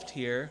involved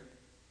here,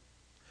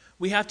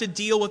 we have to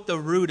deal with the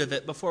root of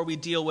it before we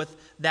deal with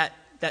that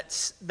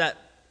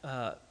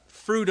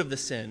fruit of the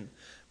sin.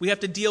 We have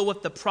to deal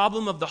with the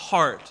problem of the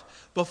heart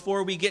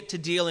before we get to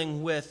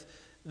dealing with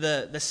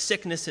the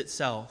sickness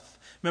itself.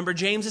 Remember,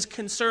 James is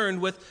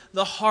concerned with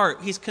the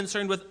heart. He's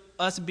concerned with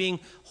us being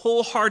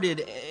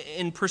wholehearted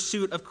in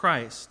pursuit of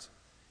Christ.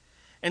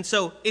 And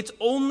so it's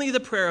only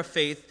the prayer of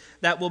faith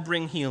that will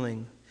bring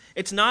healing.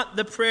 It's not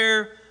the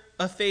prayer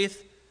a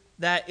faith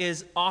that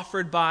is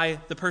offered by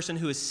the person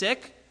who is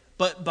sick,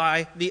 but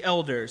by the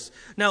elders.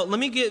 Now, let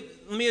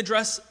me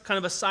address kind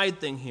of a side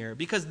thing here,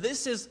 because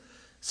this is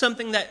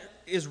something that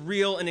is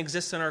real and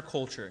exists in our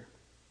culture.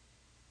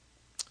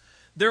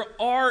 There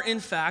are, in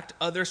fact,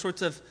 other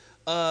sorts of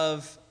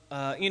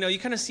you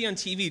kind of see on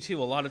TV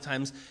too a lot of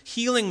times,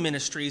 healing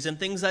ministries and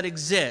things that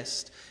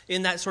exist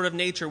in that sort of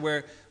nature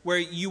where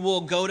you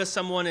will go to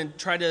someone and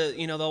try to,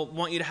 they'll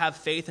want you to have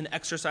faith and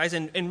exercise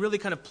and really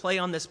kind of play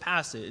on this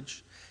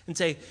passage and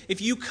say,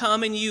 if you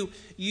come and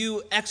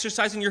you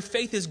exercise and your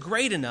faith is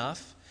great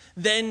enough,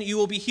 then you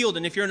will be healed.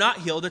 And if you're not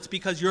healed, it's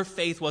because your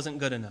faith wasn't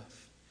good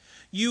enough.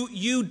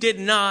 You did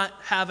not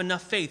have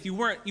enough faith. You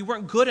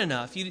weren't good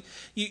enough.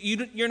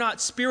 You're not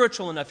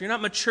spiritual enough. You're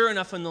not mature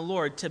enough in the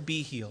Lord to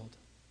be healed.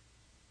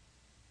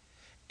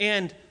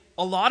 And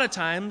a lot of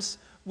times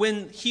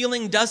when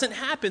healing doesn't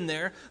happen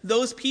there,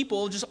 those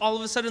people just all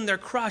of a sudden they're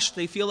crushed.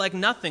 They feel like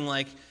nothing,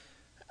 like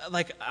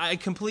I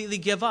completely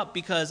give up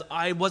because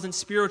I wasn't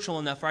spiritual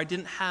enough or I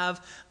didn't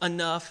have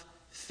enough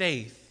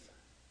faith.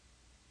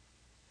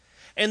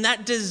 And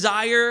that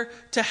desire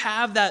to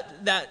have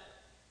that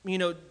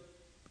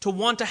to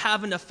want to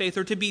have enough faith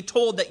or to be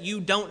told that you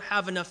don't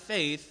have enough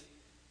faith,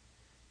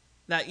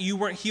 that you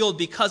weren't healed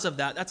because of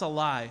that, that's a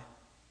lie.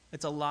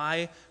 It's a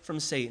lie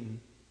from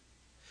Satan.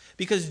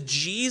 Because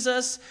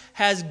Jesus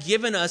has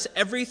given us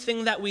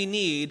everything that we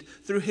need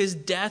through his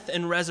death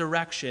and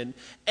resurrection.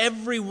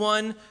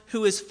 Everyone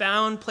who is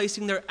found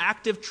placing their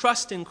active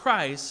trust in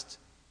Christ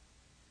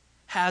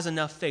has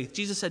enough faith.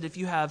 Jesus said if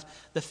you have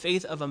the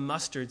faith of a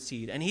mustard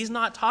seed, and he's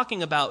not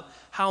talking about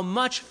how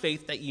much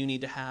faith that you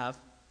need to have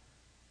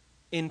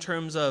in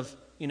terms of,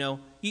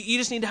 you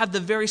just need to have the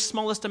very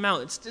smallest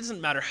amount. It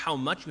doesn't matter how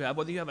much you have,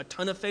 whether you have a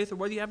ton of faith or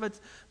whether you have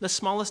the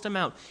smallest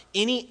amount.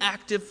 Any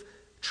active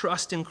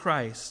trust in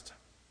Christ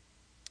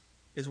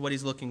is what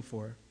he's looking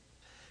for.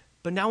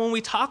 But now when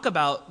we talk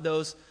about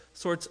those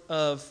sorts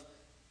of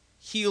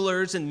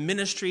healers and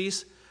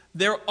ministries,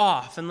 they're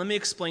off. And let me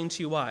explain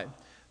to you why.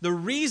 The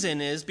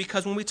reason is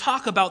because when we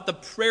talk about the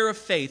prayer of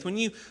faith, when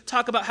you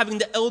talk about having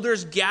the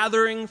elders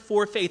gathering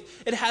for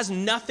faith, it has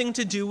nothing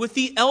to do with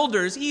the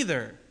elders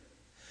either.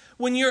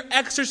 When you're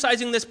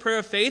exercising this prayer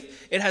of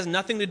faith, it has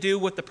nothing to do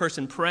with the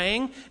person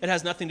praying. It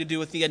has nothing to do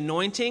with the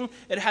anointing.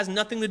 It has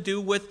nothing to do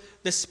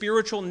with the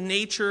spiritual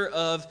nature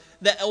of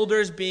the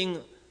elders being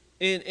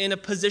in a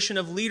position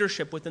of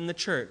leadership within the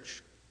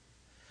church.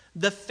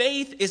 The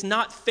faith is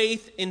not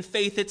faith in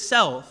faith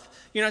itself.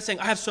 You're not saying,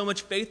 I have so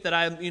much faith that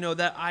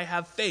I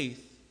have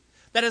faith.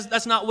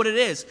 That's not what it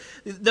is.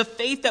 The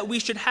faith that we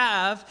should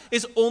have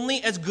is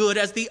only as good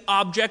as the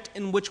object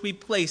in which we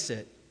place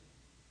it.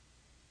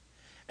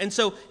 And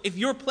so if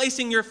you're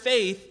placing your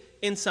faith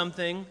in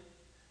something,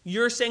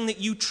 you're saying that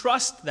you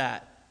trust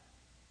that.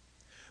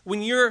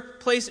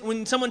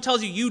 When someone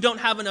tells you you don't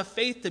have enough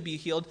faith to be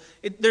healed,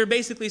 they're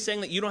basically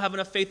saying that you don't have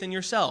enough faith in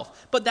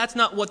yourself. But that's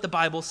not what the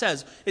Bible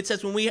says. It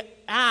says when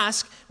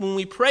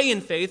we pray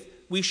in faith,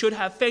 we should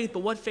have faith.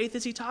 But what faith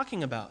is he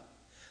talking about?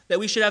 That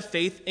we should have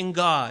faith in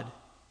God.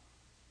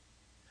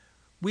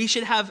 We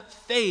should have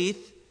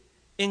faith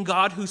in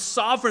God who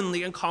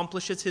sovereignly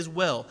accomplishes his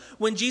will.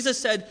 When Jesus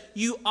said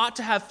you ought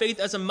to have faith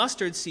as a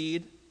mustard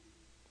seed,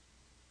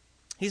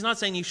 he's not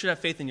saying you should have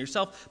faith in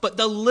yourself, but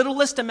the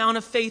littlest amount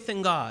of faith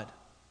in God.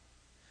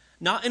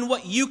 Not in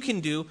what you can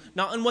do,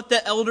 not in what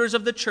the elders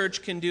of the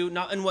church can do,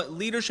 not in what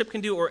leadership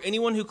can do, or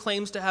anyone who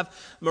claims to have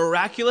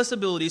miraculous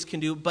abilities can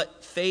do,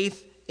 but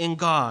faith in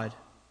God.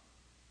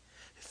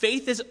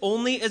 Faith is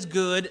only as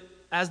good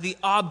as the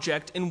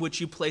object in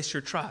which you place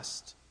your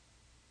trust.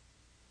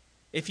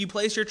 If you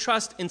place your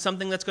trust in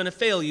something that's going to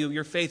fail you,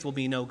 your faith will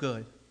be no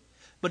good.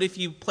 But if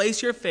you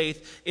place your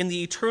faith in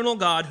the eternal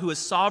God who is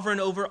sovereign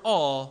over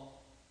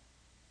all,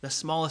 the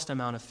smallest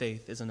amount of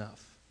faith is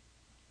enough.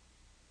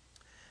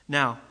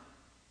 Now,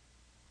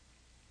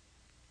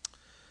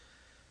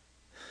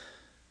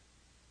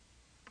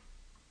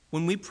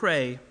 when we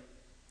pray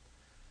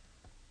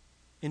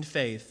in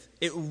faith,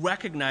 it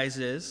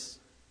recognizes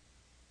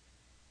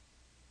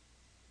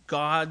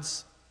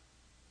God's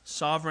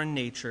sovereign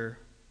nature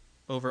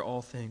over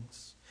all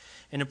things.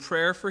 And a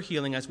prayer for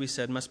healing, as we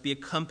said, must be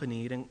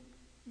accompanied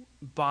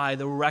by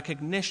the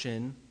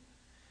recognition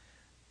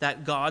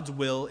that God's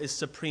will is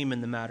supreme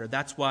in the matter.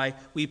 That's why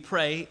we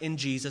pray in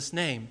Jesus'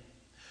 name.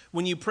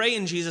 When you pray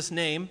in Jesus'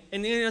 name,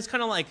 and it's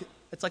kind of like,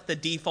 it's like the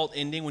default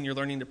ending when you're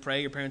learning to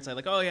pray. Your parents say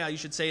like, oh yeah, you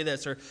should say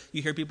this, or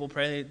you hear people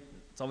pray,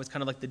 it's always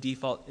kind of like the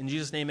default, in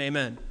Jesus' name,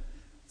 amen.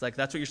 It's like,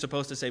 that's what you're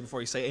supposed to say before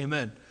you say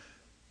amen.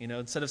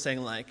 Instead of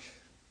saying like,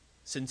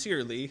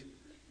 sincerely,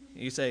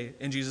 you say,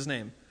 in Jesus'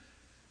 name.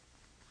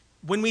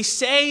 When we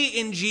say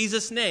in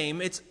Jesus' name,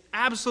 it's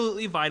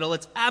absolutely vital,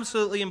 it's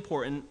absolutely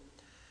important.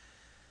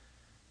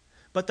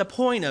 But the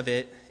point of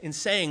it, in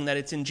saying that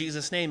it's in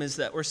Jesus' name, is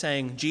that we're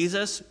saying,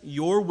 Jesus,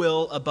 your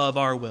will above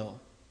our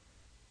will.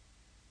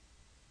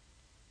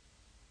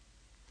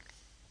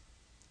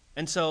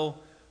 And so,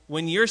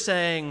 when you're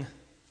saying,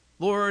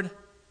 Lord, I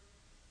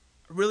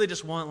really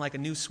just want like a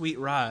new sweet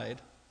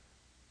ride,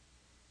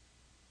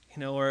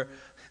 or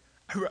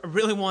I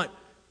really want,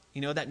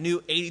 that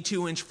new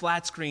 82-inch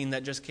flat screen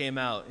that just came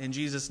out in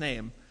Jesus'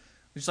 name.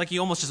 It's like you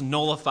almost just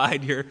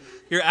nullified your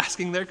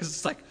asking there, because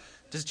it's like,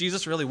 does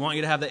Jesus really want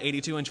you to have the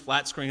 82-inch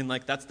flat screen?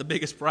 Like, that's the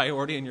biggest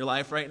priority in your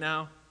life right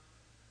now?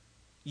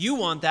 You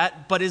want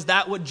that, but is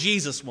that what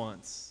Jesus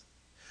wants?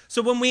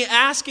 So when we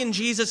ask in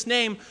Jesus'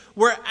 name,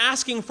 we're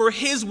asking for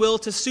his will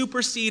to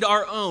supersede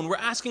our own. We're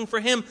asking for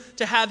him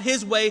to have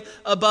his way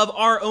above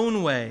our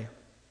own way.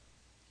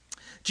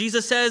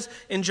 Jesus says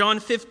in 1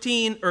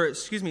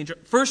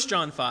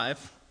 John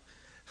 5,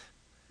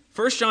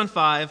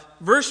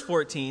 verse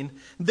 14,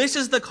 this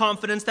is the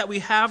confidence that we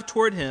have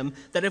toward him,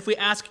 that if we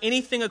ask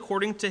anything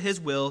according to his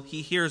will,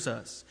 he hears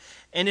us.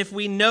 And if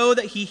we know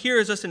that he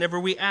hears us whenever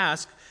we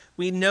ask,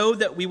 we know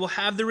that we will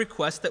have the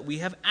request that we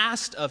have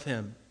asked of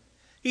him.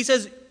 He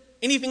says,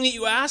 anything that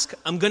you ask,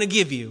 I'm going to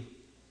give you.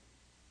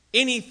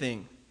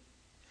 Anything.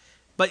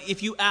 But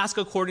if you ask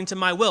according to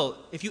my will,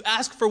 if you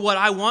ask for what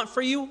I want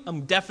for you,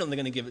 I'm definitely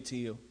going to give it to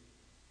you.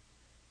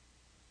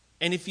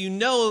 And if you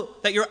know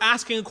that you're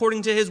asking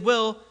according to his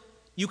will,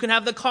 you can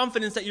have the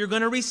confidence that you're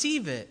going to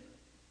receive it.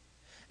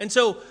 And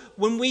so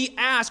when we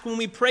ask, when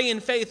we pray in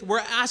faith, we're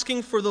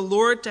asking for the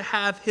Lord to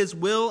have his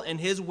will and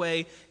his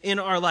way in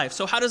our life.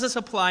 So how does this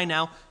apply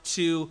now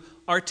to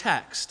our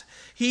text?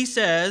 He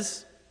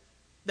says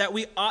that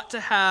we ought to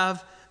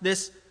have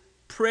this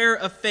prayer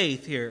of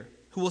faith here,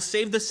 who will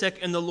save the sick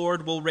and the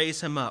Lord will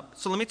raise him up.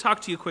 So let me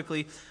talk to you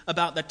quickly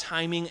about the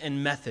timing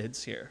and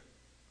methods here.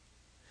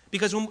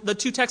 Because when the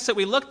two texts that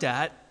we looked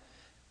at,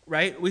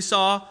 right, we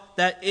saw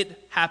that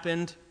it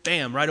happened,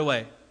 bam, right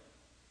away.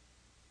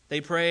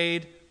 They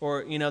prayed,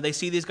 or, they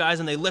see these guys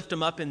and they lift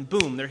them up and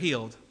boom, they're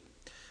healed.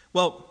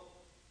 Well,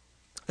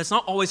 that's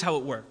not always how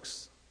it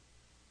works.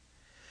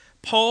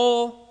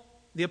 Paul,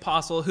 the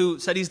apostle, who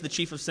said he's the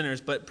chief of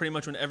sinners, but pretty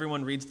much when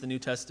everyone reads the New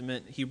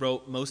Testament, he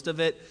wrote most of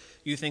it.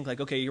 You think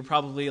like, okay, you're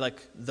probably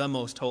like the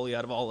most holy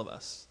out of all of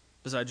us,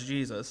 besides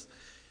Jesus.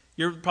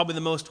 You're probably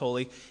the most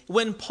holy.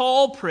 When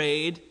Paul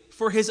prayed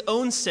for his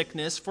own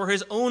sickness, for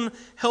his own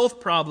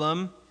health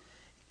problem,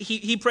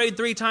 he prayed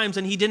 3 times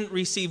and he didn't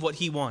receive what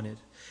he wanted.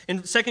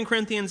 In 2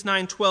 Corinthians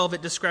 9:12,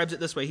 it describes it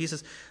this way. He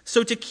says,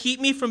 so to keep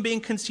me from being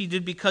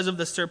conceited because of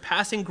the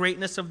surpassing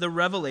greatness of the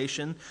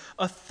revelation,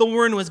 a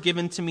thorn was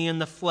given to me in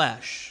the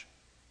flesh.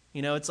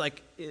 It's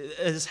like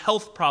his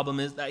health problem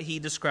is that he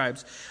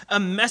describes. A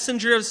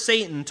messenger of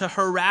Satan to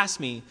harass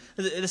me.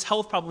 This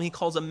health problem he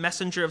calls a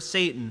messenger of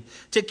Satan.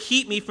 To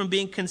keep me from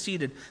being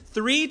conceited.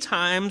 3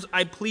 times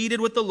I pleaded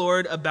with the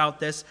Lord about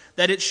this,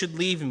 that it should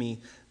leave me.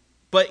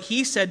 But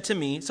he said to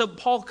me, so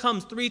Paul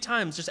comes 3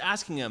 times just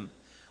asking him,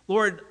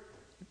 Lord,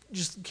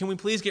 can we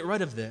please get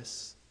rid of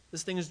this?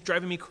 This thing is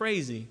driving me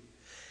crazy.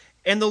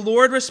 And the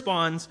Lord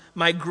responds,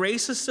 my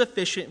grace is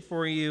sufficient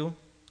for you,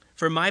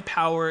 for my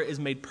power is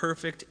made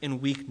perfect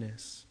in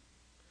weakness.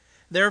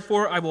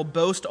 Therefore, I will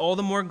boast all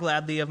the more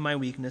gladly of my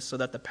weakness, so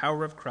that the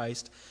power of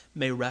Christ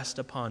may rest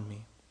upon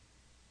me.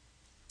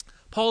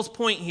 Paul's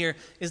point here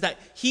is that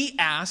he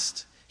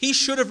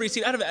should have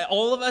received, out of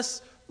all of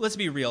us, let's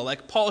be real,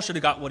 like Paul should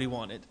have got what he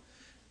wanted.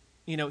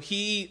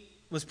 He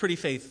was pretty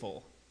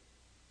faithful.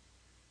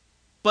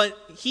 But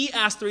he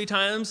asked 3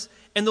 times,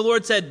 and the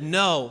Lord said,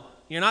 no,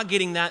 you're not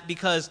getting that,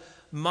 because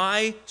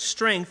my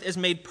strength is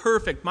made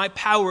perfect. My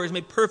power is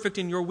made perfect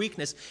in your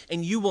weakness,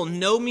 and you will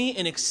know me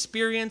and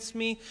experience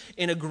me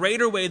in a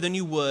greater way than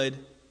you would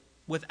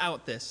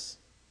without this.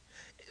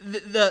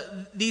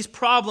 These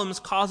problems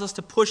cause us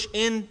to push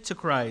into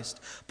Christ.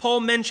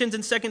 Paul mentions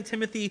in 2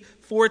 Timothy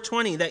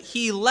 4:20 that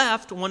he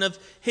left one of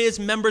his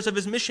members of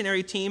his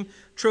missionary team,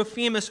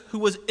 Trophimus, who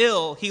was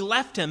ill. He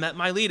left him at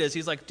Miletus.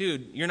 He's like,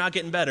 dude, you're not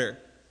getting better.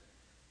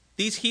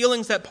 These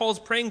healings that Paul's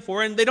praying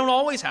for, and they don't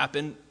always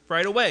happen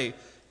right away.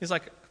 He's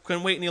like,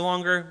 couldn't wait any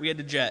longer. We had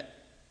to jet.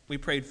 We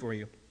prayed for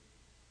you.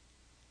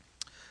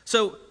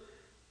 So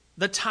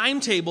the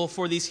timetable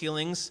for these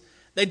healings,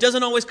 it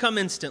doesn't always come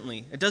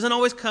instantly. It doesn't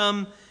always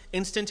come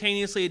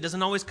instantaneously. It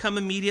doesn't always come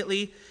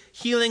immediately.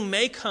 Healing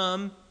may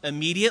come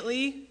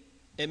immediately.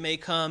 It may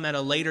come at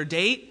a later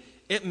date.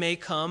 It may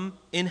come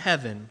in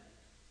heaven.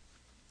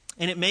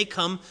 And it may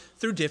come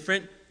through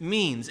different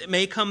means. It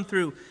may come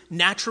through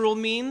natural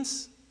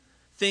means,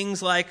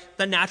 things like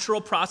the natural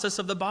process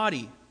of the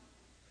body.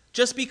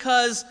 Just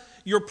because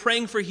you're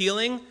praying for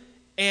healing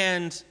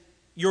and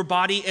your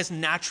body is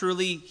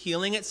naturally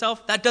healing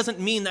itself, that doesn't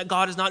mean that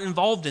God is not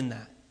involved in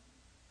that.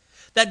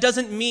 That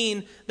doesn't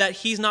mean that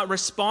he's not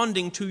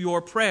responding to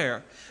your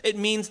prayer. It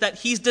means that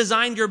he's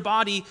designed your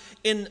body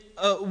in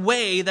a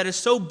way that is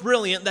so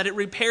brilliant that it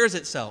repairs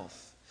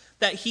itself.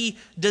 That he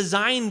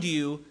designed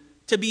you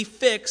to be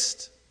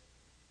fixed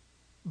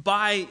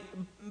by,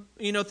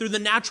 through the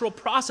natural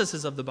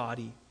processes of the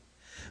body.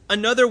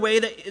 Another way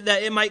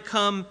that it might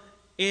come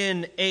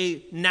in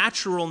a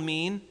natural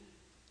mean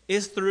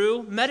is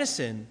through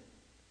medicine.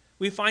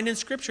 We find in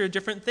Scripture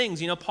different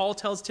things. Paul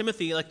tells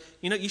Timothy,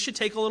 you should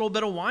take a little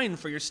bit of wine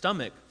for your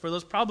stomach, for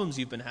those problems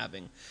you've been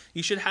having.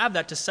 You should have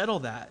that to settle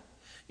that.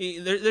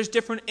 There's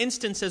different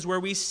instances where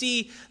we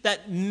see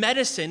that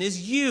medicine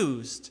is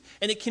used,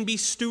 and it can be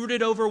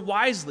stewarded over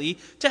wisely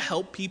to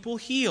help people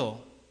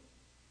heal.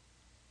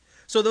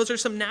 So those are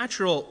some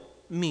natural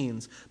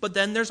means. But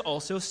then there's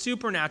also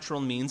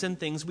supernatural means and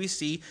things we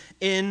see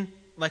in,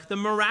 like the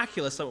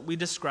miraculous that we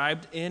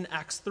described in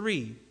Acts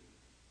 3.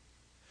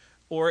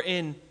 Or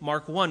in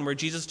Mark 1, where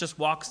Jesus just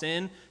walks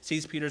in,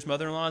 sees Peter's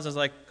mother-in-law, and is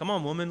like, come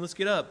on, woman, let's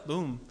get up.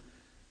 Boom.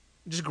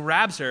 Just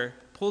grabs her,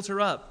 pulls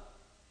her up.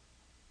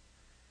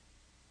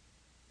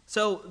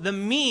 So the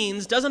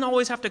means doesn't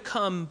always have to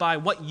come by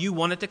what you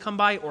want it to come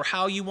by, or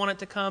how you want it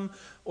to come,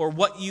 or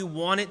what you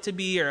want it to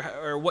be,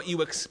 or what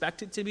you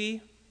expect it to be.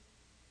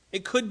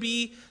 It could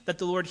be that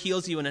the Lord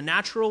heals you in a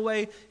natural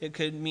way. It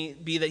could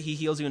be that he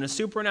heals you in a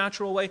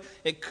supernatural way.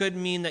 It could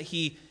mean that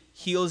he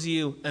heals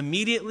you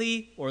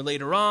immediately or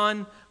later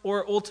on,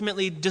 or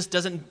ultimately just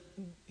doesn't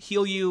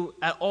heal you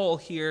at all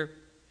here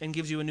and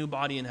gives you a new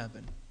body in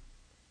heaven.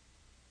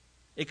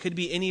 It could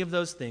be any of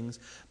those things.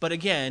 But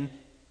again,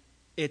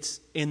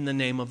 it's in the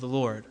name of the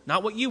Lord.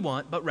 Not what you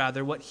want, but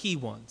rather what he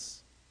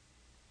wants.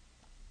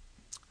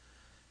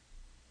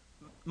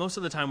 Most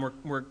of the time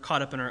we're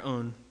caught up in our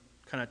own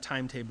kind of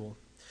timetable.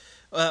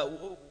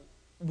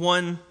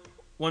 One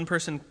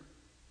person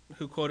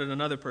who quoted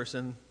another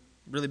person,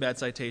 really bad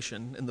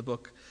citation in the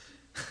book,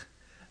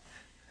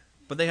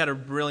 but they had a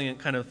brilliant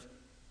kind of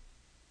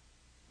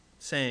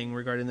saying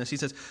regarding this. He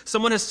says,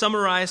 someone has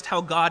summarized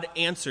how God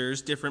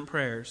answers different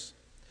prayers.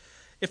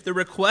 If the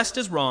request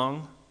is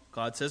wrong,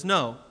 God says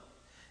no.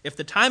 If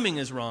the timing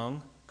is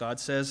wrong, God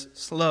says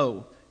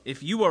slow.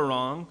 If you are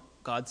wrong,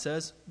 God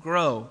says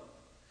grow.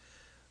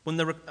 When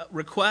the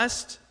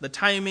request, the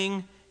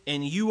timing,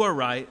 and you are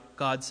right,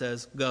 God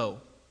says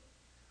go.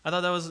 I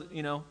thought that was, a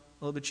little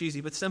bit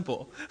cheesy, but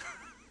simple.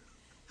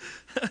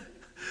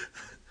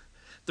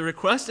 The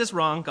request is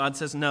wrong, God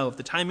says no. If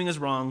the timing is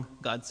wrong,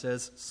 God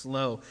says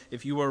slow.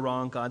 If you are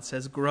wrong, God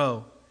says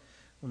grow.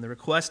 When the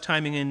request,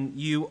 timing, and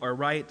you are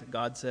right,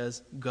 God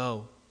says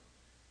go.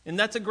 And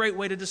that's a great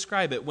way to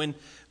describe it.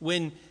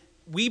 When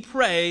we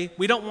pray,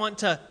 we don't want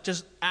to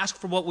just ask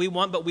for what we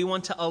want, but we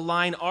want to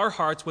align our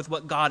hearts with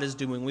what God is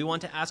doing. We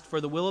want to ask for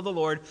the will of the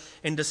Lord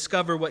and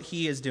discover what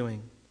he is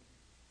doing.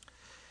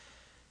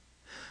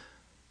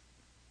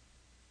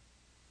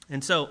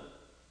 And so,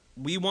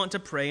 we want to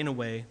pray in a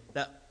way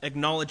that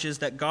acknowledges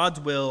that God's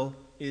will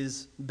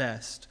is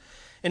best.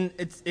 And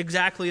it's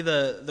exactly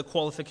the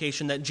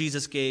qualification that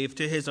Jesus gave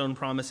to his own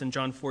promise in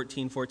John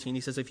 14:14. He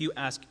says, if you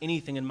ask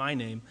anything in my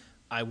name,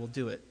 I will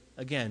do it.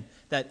 Again,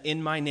 that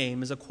in my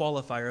name is a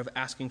qualifier of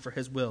asking for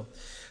his will.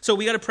 So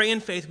we got to pray in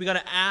faith. We got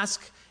to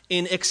ask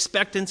in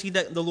expectancy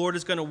that the Lord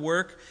is going to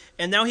work.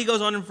 And now he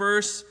goes on in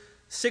verse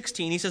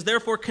 16. He says,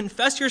 therefore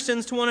confess your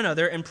sins to one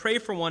another and pray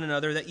for one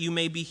another that you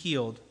may be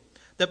healed.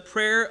 The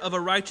prayer of a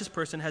righteous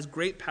person has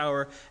great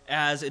power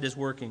as it is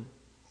working.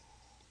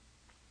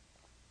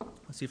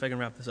 Let's see if I can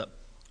wrap this up.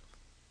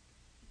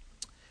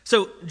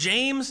 So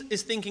James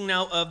is thinking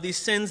now of these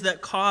sins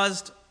that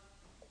caused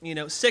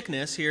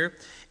sickness here.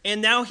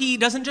 And now he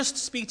doesn't just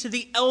speak to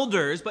the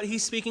elders, but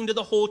he's speaking to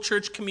the whole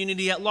church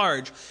community at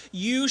large.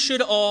 You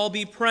should all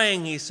be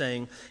praying, he's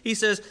saying. He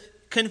says,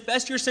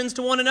 confess your sins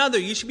to one another.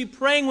 You should be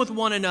praying with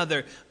one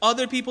another.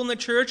 Other people in the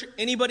church,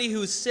 anybody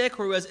who's sick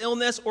or who has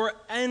illness,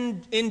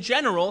 and in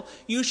general,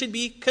 you should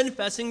be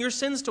confessing your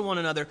sins to one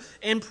another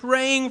and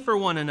praying for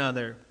one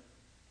another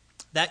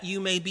that you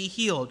may be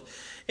healed.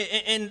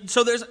 And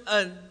so there's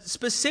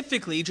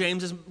specifically,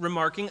 James is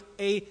remarking,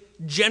 a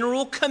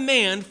general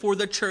command for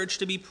the church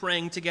to be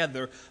praying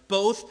together,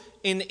 both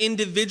in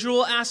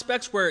individual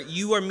aspects where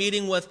you are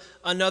meeting with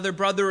another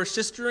brother or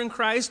sister in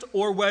Christ,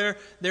 or where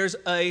there's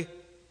a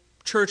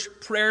church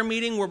prayer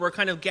meeting where we're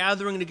kind of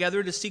gathering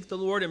together to seek the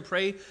Lord and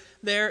pray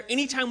there.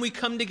 Anytime we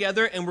come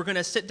together and we're going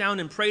to sit down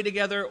and pray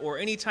together, or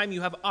anytime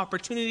you have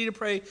opportunity to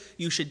pray,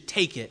 you should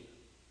take it.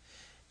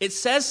 It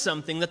says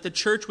something that the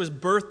church was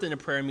birthed in a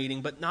prayer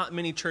meeting, but not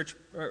many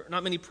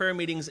prayer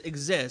meetings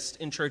exist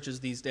in churches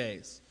these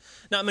days.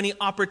 Not many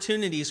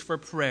opportunities for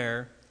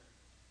prayer,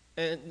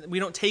 and we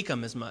don't take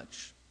them as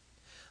much.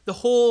 The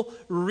whole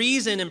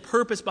reason and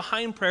purpose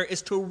behind prayer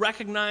is to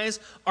recognize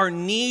our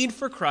need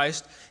for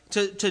Christ,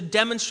 to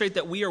demonstrate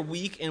that we are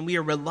weak and we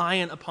are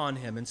reliant upon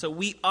him. And so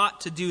we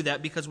ought to do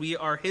that because we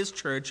are his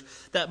church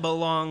that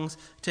belongs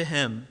to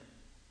him.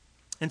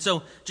 And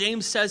so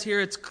James says here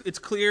it's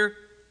clear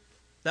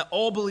that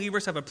all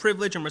believers have a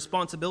privilege and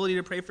responsibility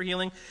to pray for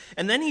healing.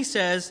 And then he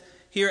says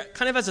here,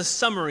 kind of as a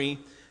summary,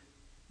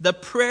 the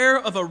prayer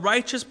of a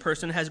righteous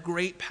person has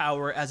great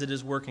power as it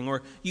is working.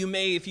 Or you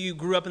may, if you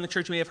grew up in the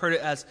church, you may have heard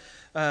it as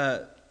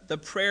the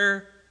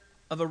prayer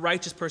of a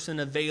righteous person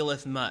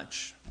availeth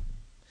much.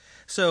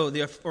 So,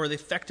 the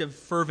effective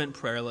fervent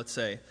prayer, let's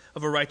say,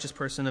 of a righteous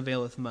person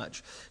availeth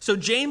much. So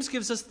James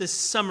gives us this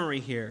summary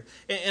here.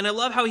 And I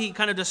love how he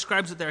kind of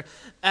describes it there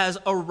as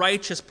a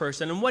righteous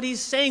person. And what he's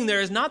saying there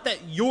is not that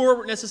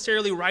you're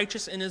necessarily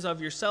righteous in and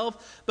of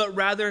yourself, but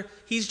rather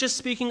he's just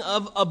speaking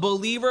of a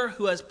believer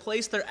who has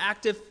placed their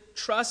active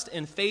trust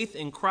and faith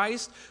in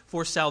Christ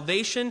for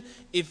salvation,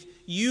 if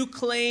you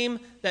claim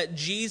that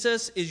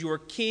Jesus is your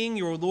King,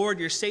 your Lord,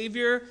 your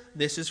Savior,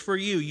 this is for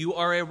you. You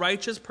are a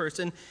righteous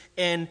person,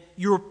 and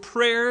your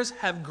prayers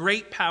have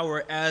great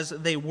power as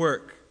they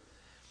work.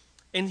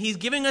 And he's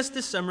giving us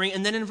this summary,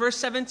 and then in verse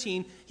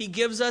 17, he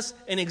gives us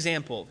an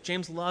example.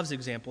 James loves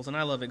examples, and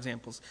I love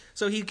examples.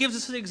 So he gives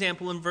us an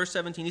example in verse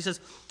 17. He says,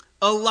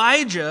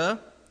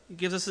 Elijah, he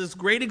gives us this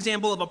great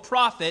example of a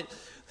prophet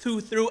who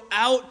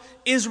throughout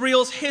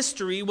Israel's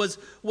history was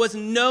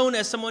known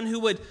as someone who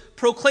would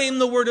proclaim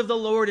the word of the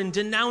Lord and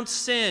denounce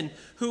sin,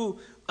 who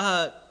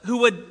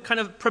would kind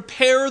of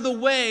prepare the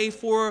way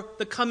for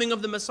the coming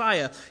of the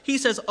Messiah. He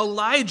says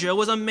Elijah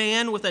was a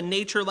man with a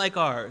nature like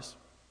ours.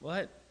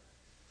 What?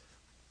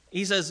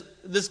 He says,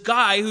 this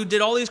guy who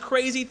did all these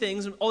crazy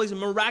things, all these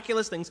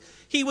miraculous things,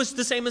 he was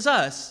the same as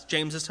us,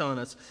 James is telling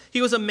us. He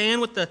was a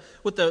man with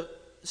the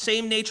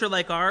same nature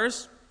like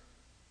ours,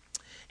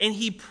 and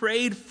he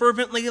prayed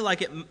fervently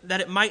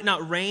that it might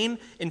not rain,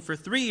 and for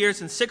 3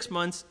 years and 6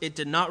 months it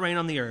did not rain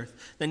on the earth.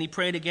 Then he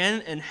prayed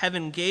again, and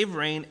heaven gave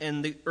rain,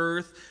 and the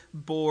earth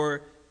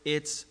bore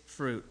its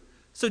fruit.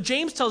 So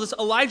James tells us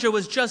Elijah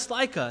was just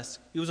like us.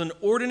 He was an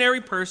ordinary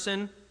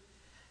person,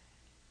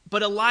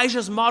 but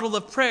Elijah's model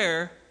of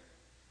prayer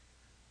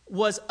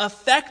was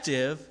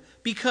effective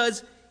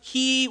because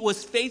he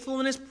was faithful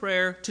in his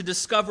prayer to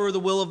discover the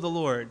will of the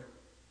Lord.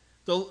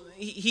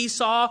 He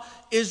saw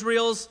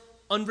Israel's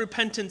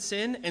unrepentant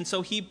sin, and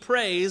so he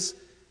prays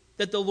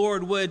that the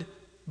Lord would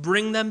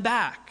bring them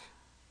back.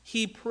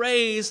 He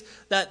prays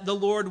that the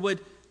Lord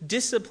would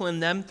discipline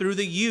them through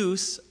the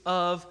use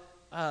of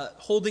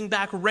holding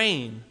back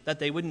rain that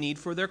they would need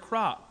for their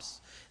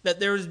crops, that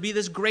there would be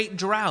this great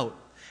drought,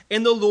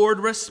 and the Lord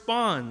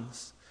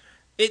responds.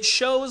 It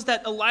shows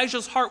that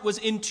Elijah's heart was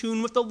in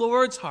tune with the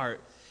Lord's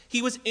heart.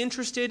 He was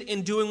interested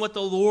in doing what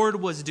the Lord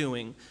was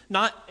doing,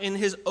 not in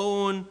his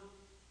own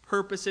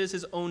purposes,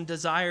 his own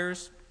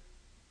desires.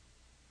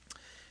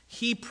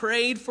 He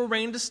prayed for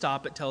rain to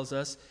stop, it tells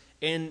us,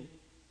 and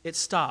it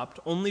stopped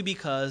only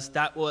because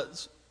that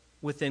was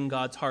within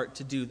God's heart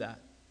to do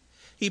that.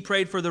 He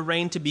prayed for the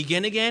rain to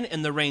begin again,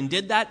 and the rain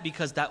did that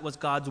because that was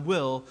God's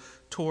will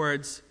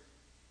towards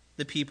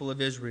the people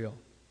of Israel.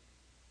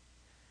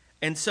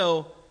 And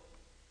so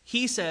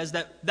he says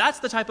that that's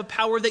the type of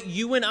power that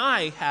you and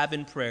I have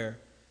in prayer.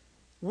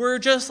 We're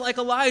just like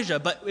Elijah,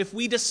 but if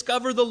we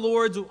discover the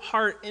Lord's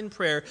heart in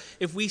prayer,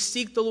 if we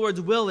seek the Lord's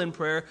will in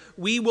prayer,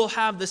 we will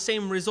have the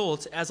same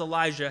results as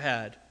Elijah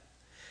had.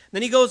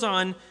 Then he goes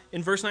on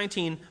in verse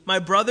 19, My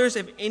brothers,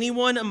 if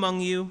anyone among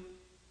you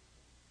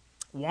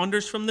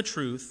wanders from the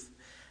truth,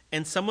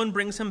 and someone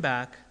brings him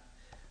back,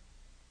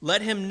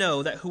 let him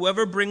know that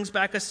whoever brings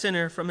back a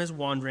sinner from his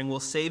wandering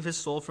will save his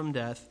soul from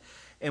death,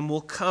 and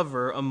will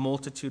cover a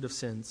multitude of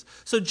sins.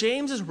 So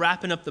James is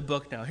wrapping up the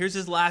book now. Here's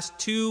his last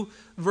 2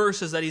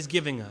 verses that he's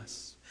giving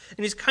us.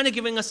 And he's kind of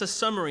giving us a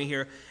summary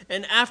here.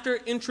 And after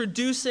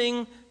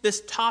introducing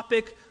this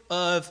topic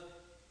of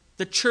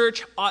the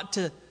church ought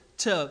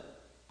to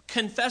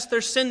confess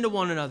their sin to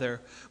one another,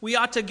 we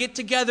ought to get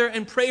together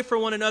and pray for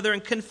one another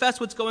and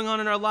confess what's going on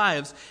in our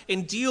lives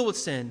and deal with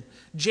sin,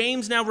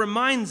 James now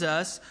reminds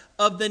us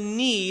of the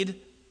need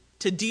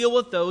to deal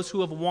with those who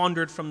have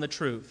wandered from the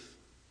truth.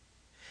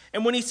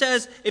 And when he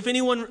says, if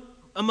anyone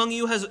among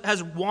you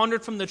has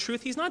wandered from the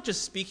truth, he's not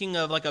just speaking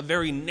of like a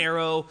very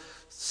narrow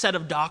set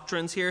of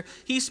doctrines here.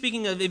 He's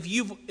speaking of if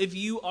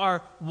you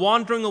are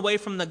wandering away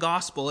from the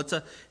gospel.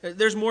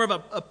 There's more of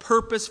a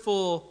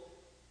purposeful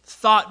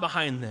thought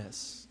behind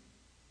this.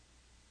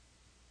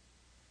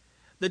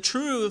 The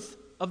truth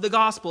of the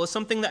gospel is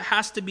something that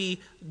has to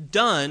be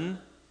done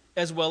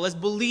as well as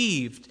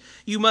believed.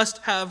 You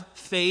must have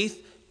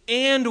faith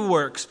and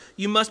works.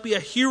 You must be a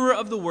hearer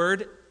of the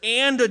word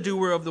and a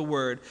doer of the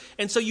word.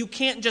 And so you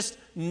can't just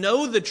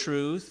know the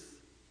truth.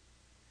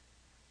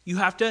 You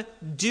have to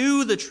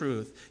do the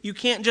truth. You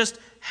can't just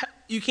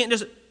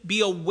be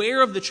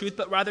aware of the truth,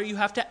 but rather you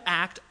have to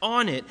act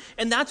on it.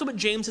 And that's what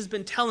James has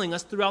been telling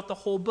us throughout the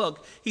whole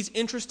book. He's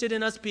interested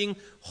in us being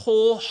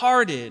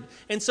wholehearted.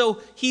 And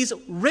so he's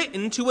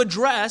written to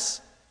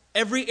address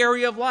every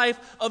area of life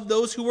of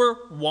those who are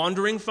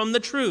wandering from the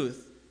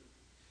truth.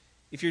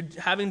 If you're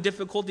having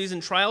difficulties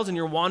and trials and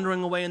you're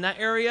wandering away in that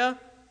area,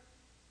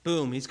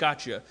 boom, he's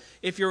got you.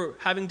 If you're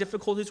having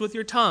difficulties with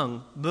your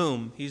tongue,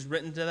 boom, he's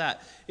written to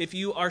that. If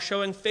you are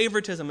showing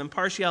favoritism and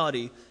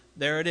partiality,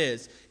 there it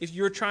is. If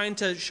you're trying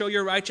to show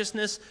your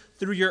righteousness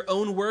through your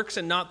own works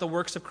and not the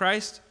works of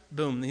Christ,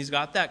 boom, he's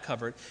got that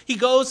covered. He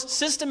goes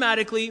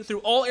systematically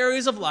through all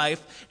areas of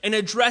life and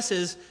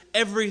addresses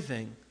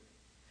everything.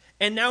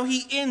 And now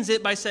he ends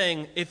it by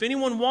saying, if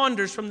anyone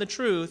wanders from the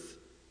truth,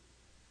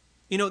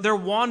 they're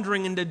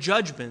wandering into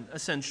judgment,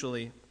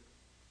 essentially.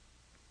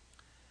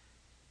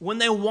 When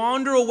they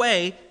wander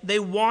away, they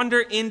wander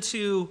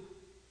into,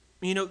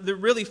 they're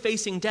really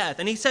facing death.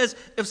 And he says,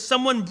 if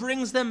someone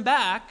brings them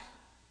back,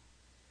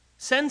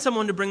 Send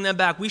someone to bring them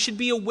back. We should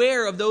be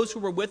aware of those who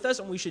were with us,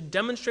 and we should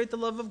demonstrate the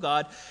love of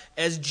God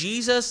as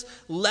Jesus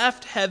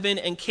left heaven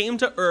and came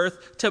to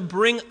earth to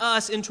bring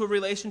us into a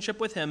relationship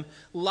with him.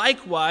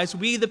 Likewise,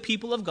 we, the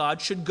people of God,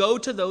 should go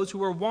to those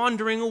who are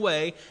wandering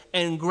away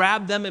and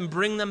grab them and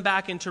bring them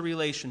back into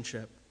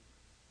relationship.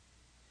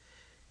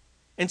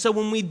 And so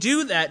when we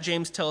do that,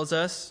 James tells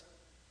us,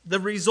 the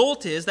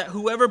result is that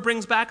whoever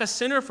brings back a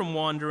sinner from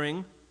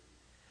wandering,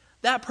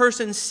 that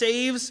person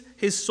saves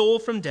his soul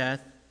from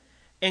death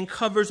and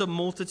covers a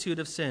multitude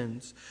of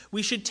sins.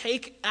 We should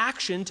take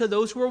action to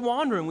those who are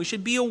wandering. We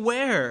should be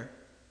aware.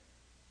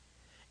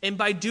 And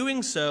by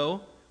doing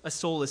so, a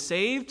soul is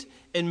saved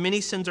and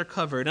many sins are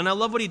covered. And I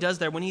love what he does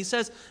there. When he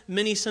says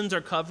many sins are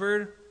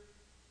covered,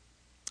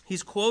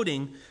 he's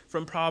quoting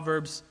from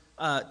Proverbs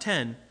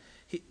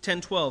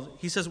 10:12.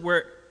 He says,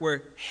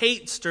 where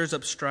hate stirs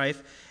up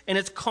strife, and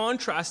it's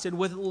contrasted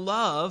with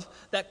love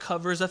that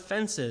covers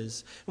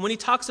offenses. And when he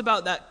talks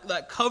about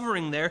that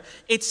covering there,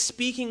 it's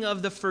speaking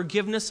of the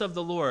forgiveness of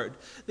the Lord.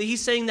 That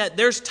he's saying that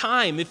there's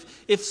time.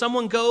 If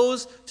someone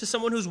goes to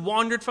someone who's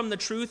wandered from the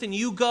truth, and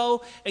you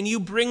go and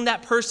you bring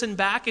that person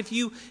back, if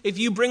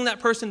you bring that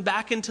person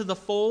back into the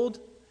fold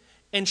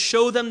and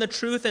show them the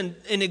truth and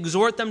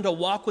exhort them to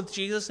walk with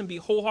Jesus and be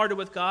wholehearted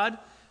with God,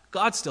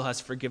 God still has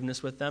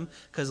forgiveness with them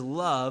because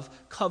love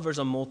covers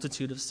a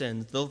multitude of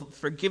sins. The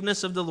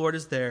forgiveness of the Lord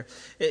is there.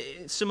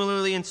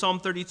 Similarly, in Psalm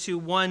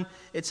 32:1,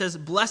 it says,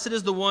 "Blessed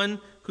is the one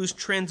whose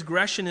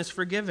transgression is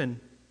forgiven,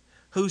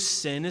 whose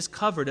sin is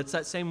covered." It's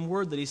that same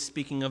word that he's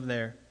speaking of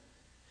there.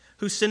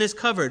 Whose sin is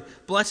covered.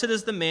 Blessed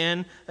is the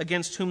man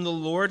against whom the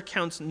Lord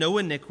counts no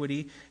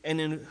iniquity,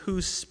 and in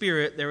whose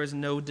spirit there is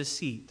no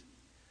deceit.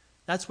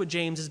 That's what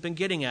James has been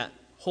getting at.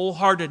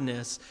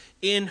 Wholeheartedness.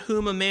 In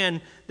whom a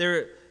man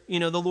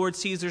the Lord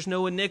sees there's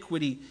no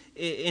iniquity,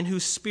 in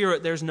whose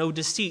spirit there's no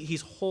deceit. He's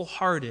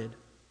wholehearted.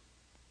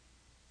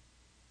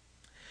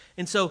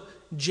 And so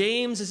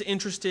James is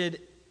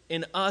interested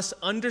in us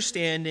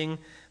understanding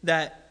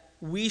that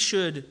we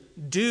should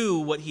do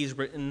what he's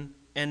written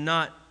and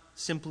not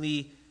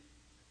simply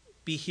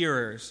be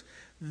hearers.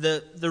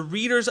 The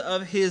readers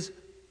of his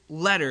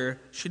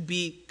letter should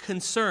be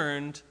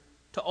concerned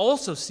to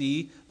also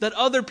see that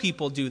other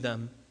people do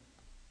them.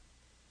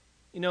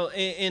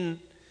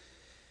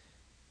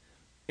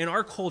 In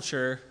our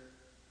culture,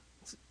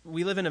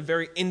 we live in a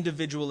very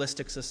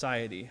individualistic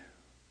society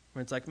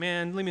where it's like,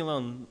 man, leave me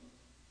alone.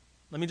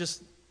 Let me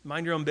just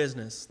mind your own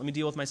business. Let me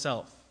deal with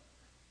myself.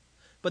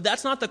 But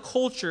that's not the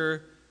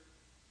culture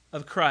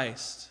of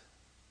Christ.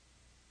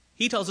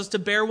 He tells us to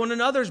bear one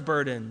another's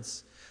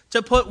burdens,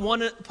 to put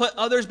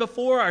others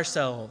before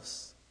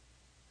ourselves,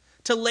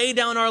 to lay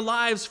down our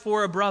lives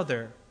for a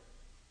brother.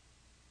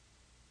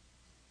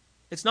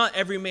 It's not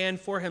every man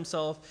for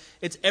himself.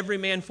 It's every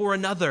man for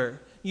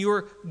another.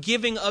 You're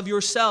giving of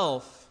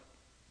yourself.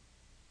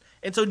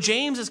 And so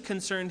James is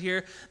concerned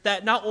here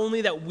that not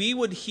only that we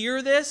would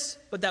hear this,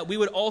 but that we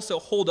would also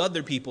hold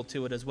other people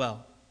to it as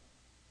well.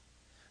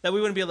 That we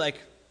wouldn't be like,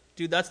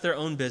 dude, that's their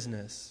own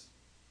business.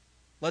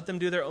 Let them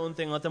do their own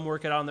thing. Let them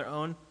work it out on their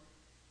own.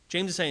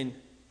 James is saying,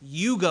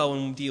 you go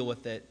and deal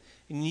with it.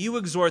 And you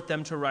exhort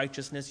them to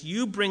righteousness.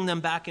 You bring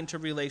them back into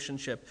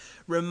relationship.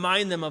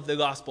 Remind them of the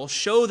gospel.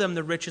 Show them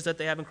the riches that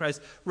they have in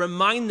Christ.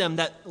 Remind them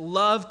that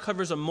love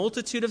covers a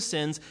multitude of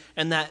sins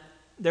and that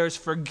there's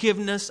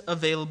forgiveness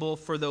available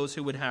for those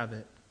who would have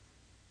it.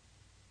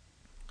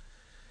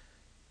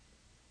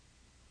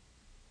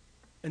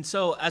 And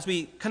so as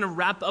we kind of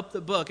wrap up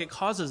the book, it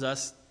causes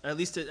us, at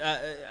least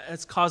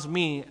it's caused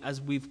me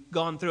as we've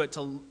gone through it,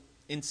 to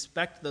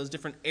inspect those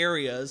different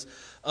areas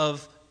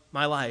of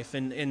my life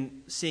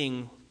and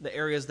seeing the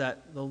areas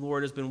that the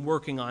Lord has been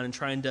working on and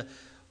trying to,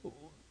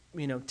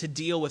 to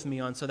deal with me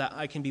on so that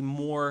I can be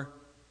more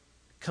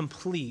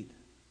complete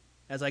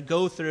as I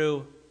go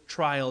through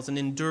trials and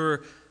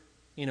endure,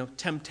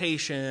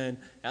 temptation,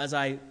 as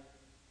I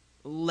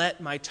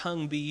let my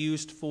tongue be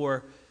used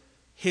for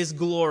His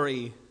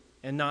glory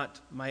and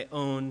not my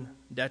own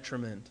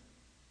detriment.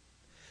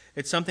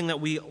 It's something that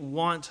we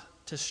want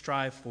to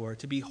strive for,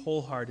 to be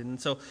wholehearted.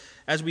 And so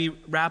as we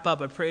wrap up,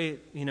 I pray,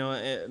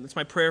 it's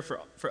my prayer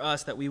for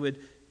us that we would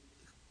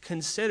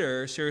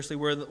consider seriously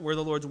where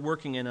the Lord's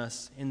working in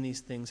us in these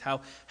things,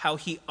 how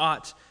He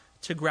ought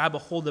to grab a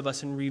hold of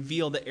us and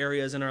reveal the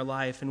areas in our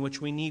life in which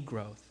we need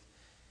growth.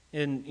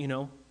 And,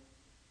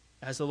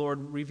 as the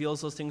Lord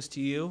reveals those things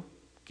to you,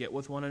 get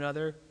with one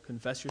another,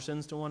 confess your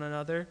sins to one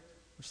another,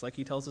 just like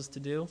He tells us to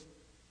do.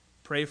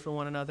 Pray for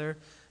one another,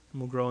 and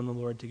we'll grow in the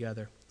Lord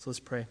together. So let's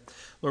pray.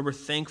 Lord, we're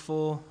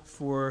thankful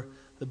for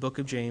the book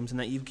of James and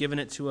that You've given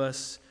it to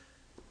us,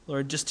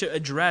 Lord, just to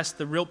address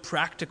the real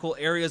practical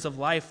areas of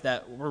life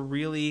that we're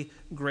really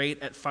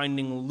great at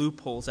finding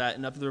loopholes at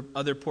in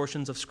other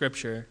portions of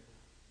Scripture.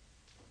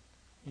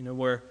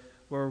 Where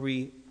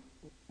we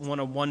want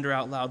to wonder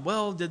out loud,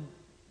 well, did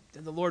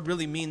the Lord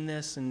really mean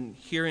this? And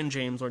here in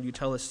James, Lord, You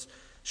tell us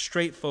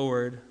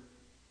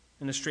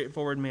in a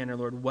straightforward manner,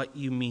 Lord, what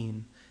You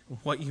mean,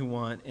 what You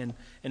want,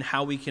 and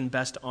how we can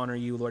best honor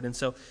You, Lord. And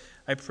so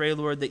I pray,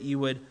 Lord, that You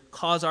would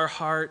cause our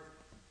heart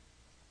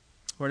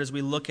Lord, as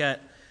we look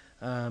at,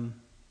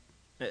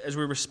 as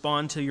we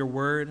respond to your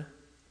word,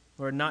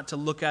 Lord, not to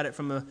look at it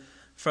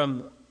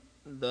from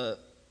the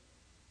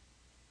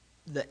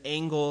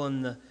angle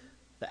and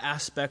the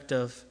aspect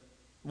of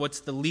what's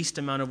the least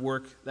amount of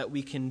work that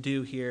we can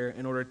do here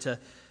in order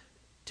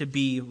to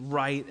be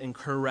right and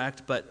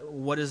correct, but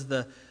what is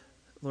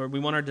Lord,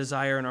 we want our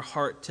desire and our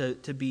heart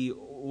to be,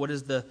 what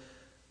is the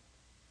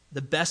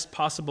best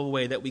possible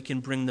way that we can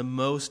bring the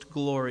most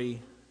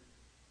glory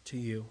to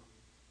you.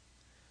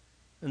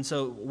 And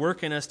so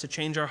work in us to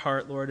change our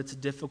heart, Lord. It's a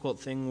difficult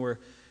thing where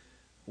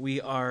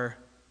we are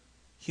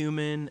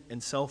human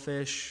and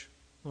selfish,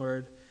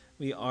 Lord.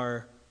 We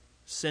are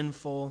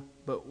sinful,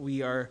 but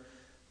we are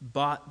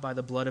bought by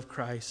the blood of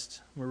Christ.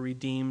 We're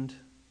redeemed,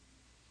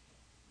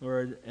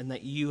 Lord, and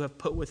that you have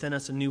put within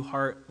us a new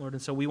heart, Lord.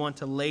 And so we want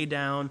to lay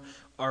down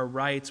our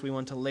rights. We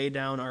want to lay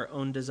down our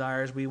own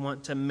desires. We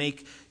want to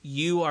make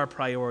you our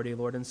priority,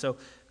 Lord. And so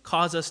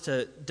cause us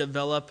to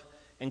develop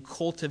and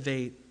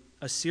cultivate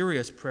a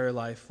serious prayer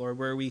life, Lord,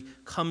 where we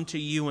come to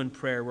you in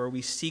prayer, where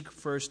we seek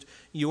first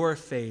your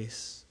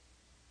face,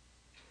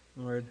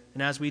 Lord.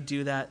 And as we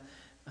do that,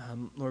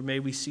 Lord,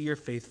 may we see your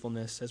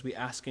faithfulness as we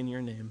ask in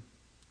your name.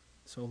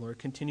 So, Lord,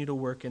 continue to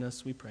work in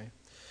us, we pray.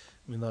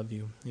 We love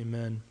you.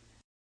 Amen.